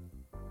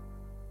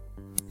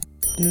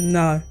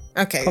 No.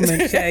 Okay.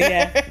 Comment,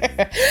 share,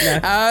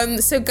 No.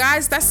 So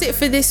guys, that's it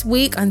for this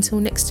week.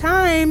 Until next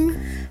time.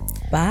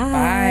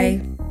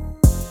 Bye. Bye.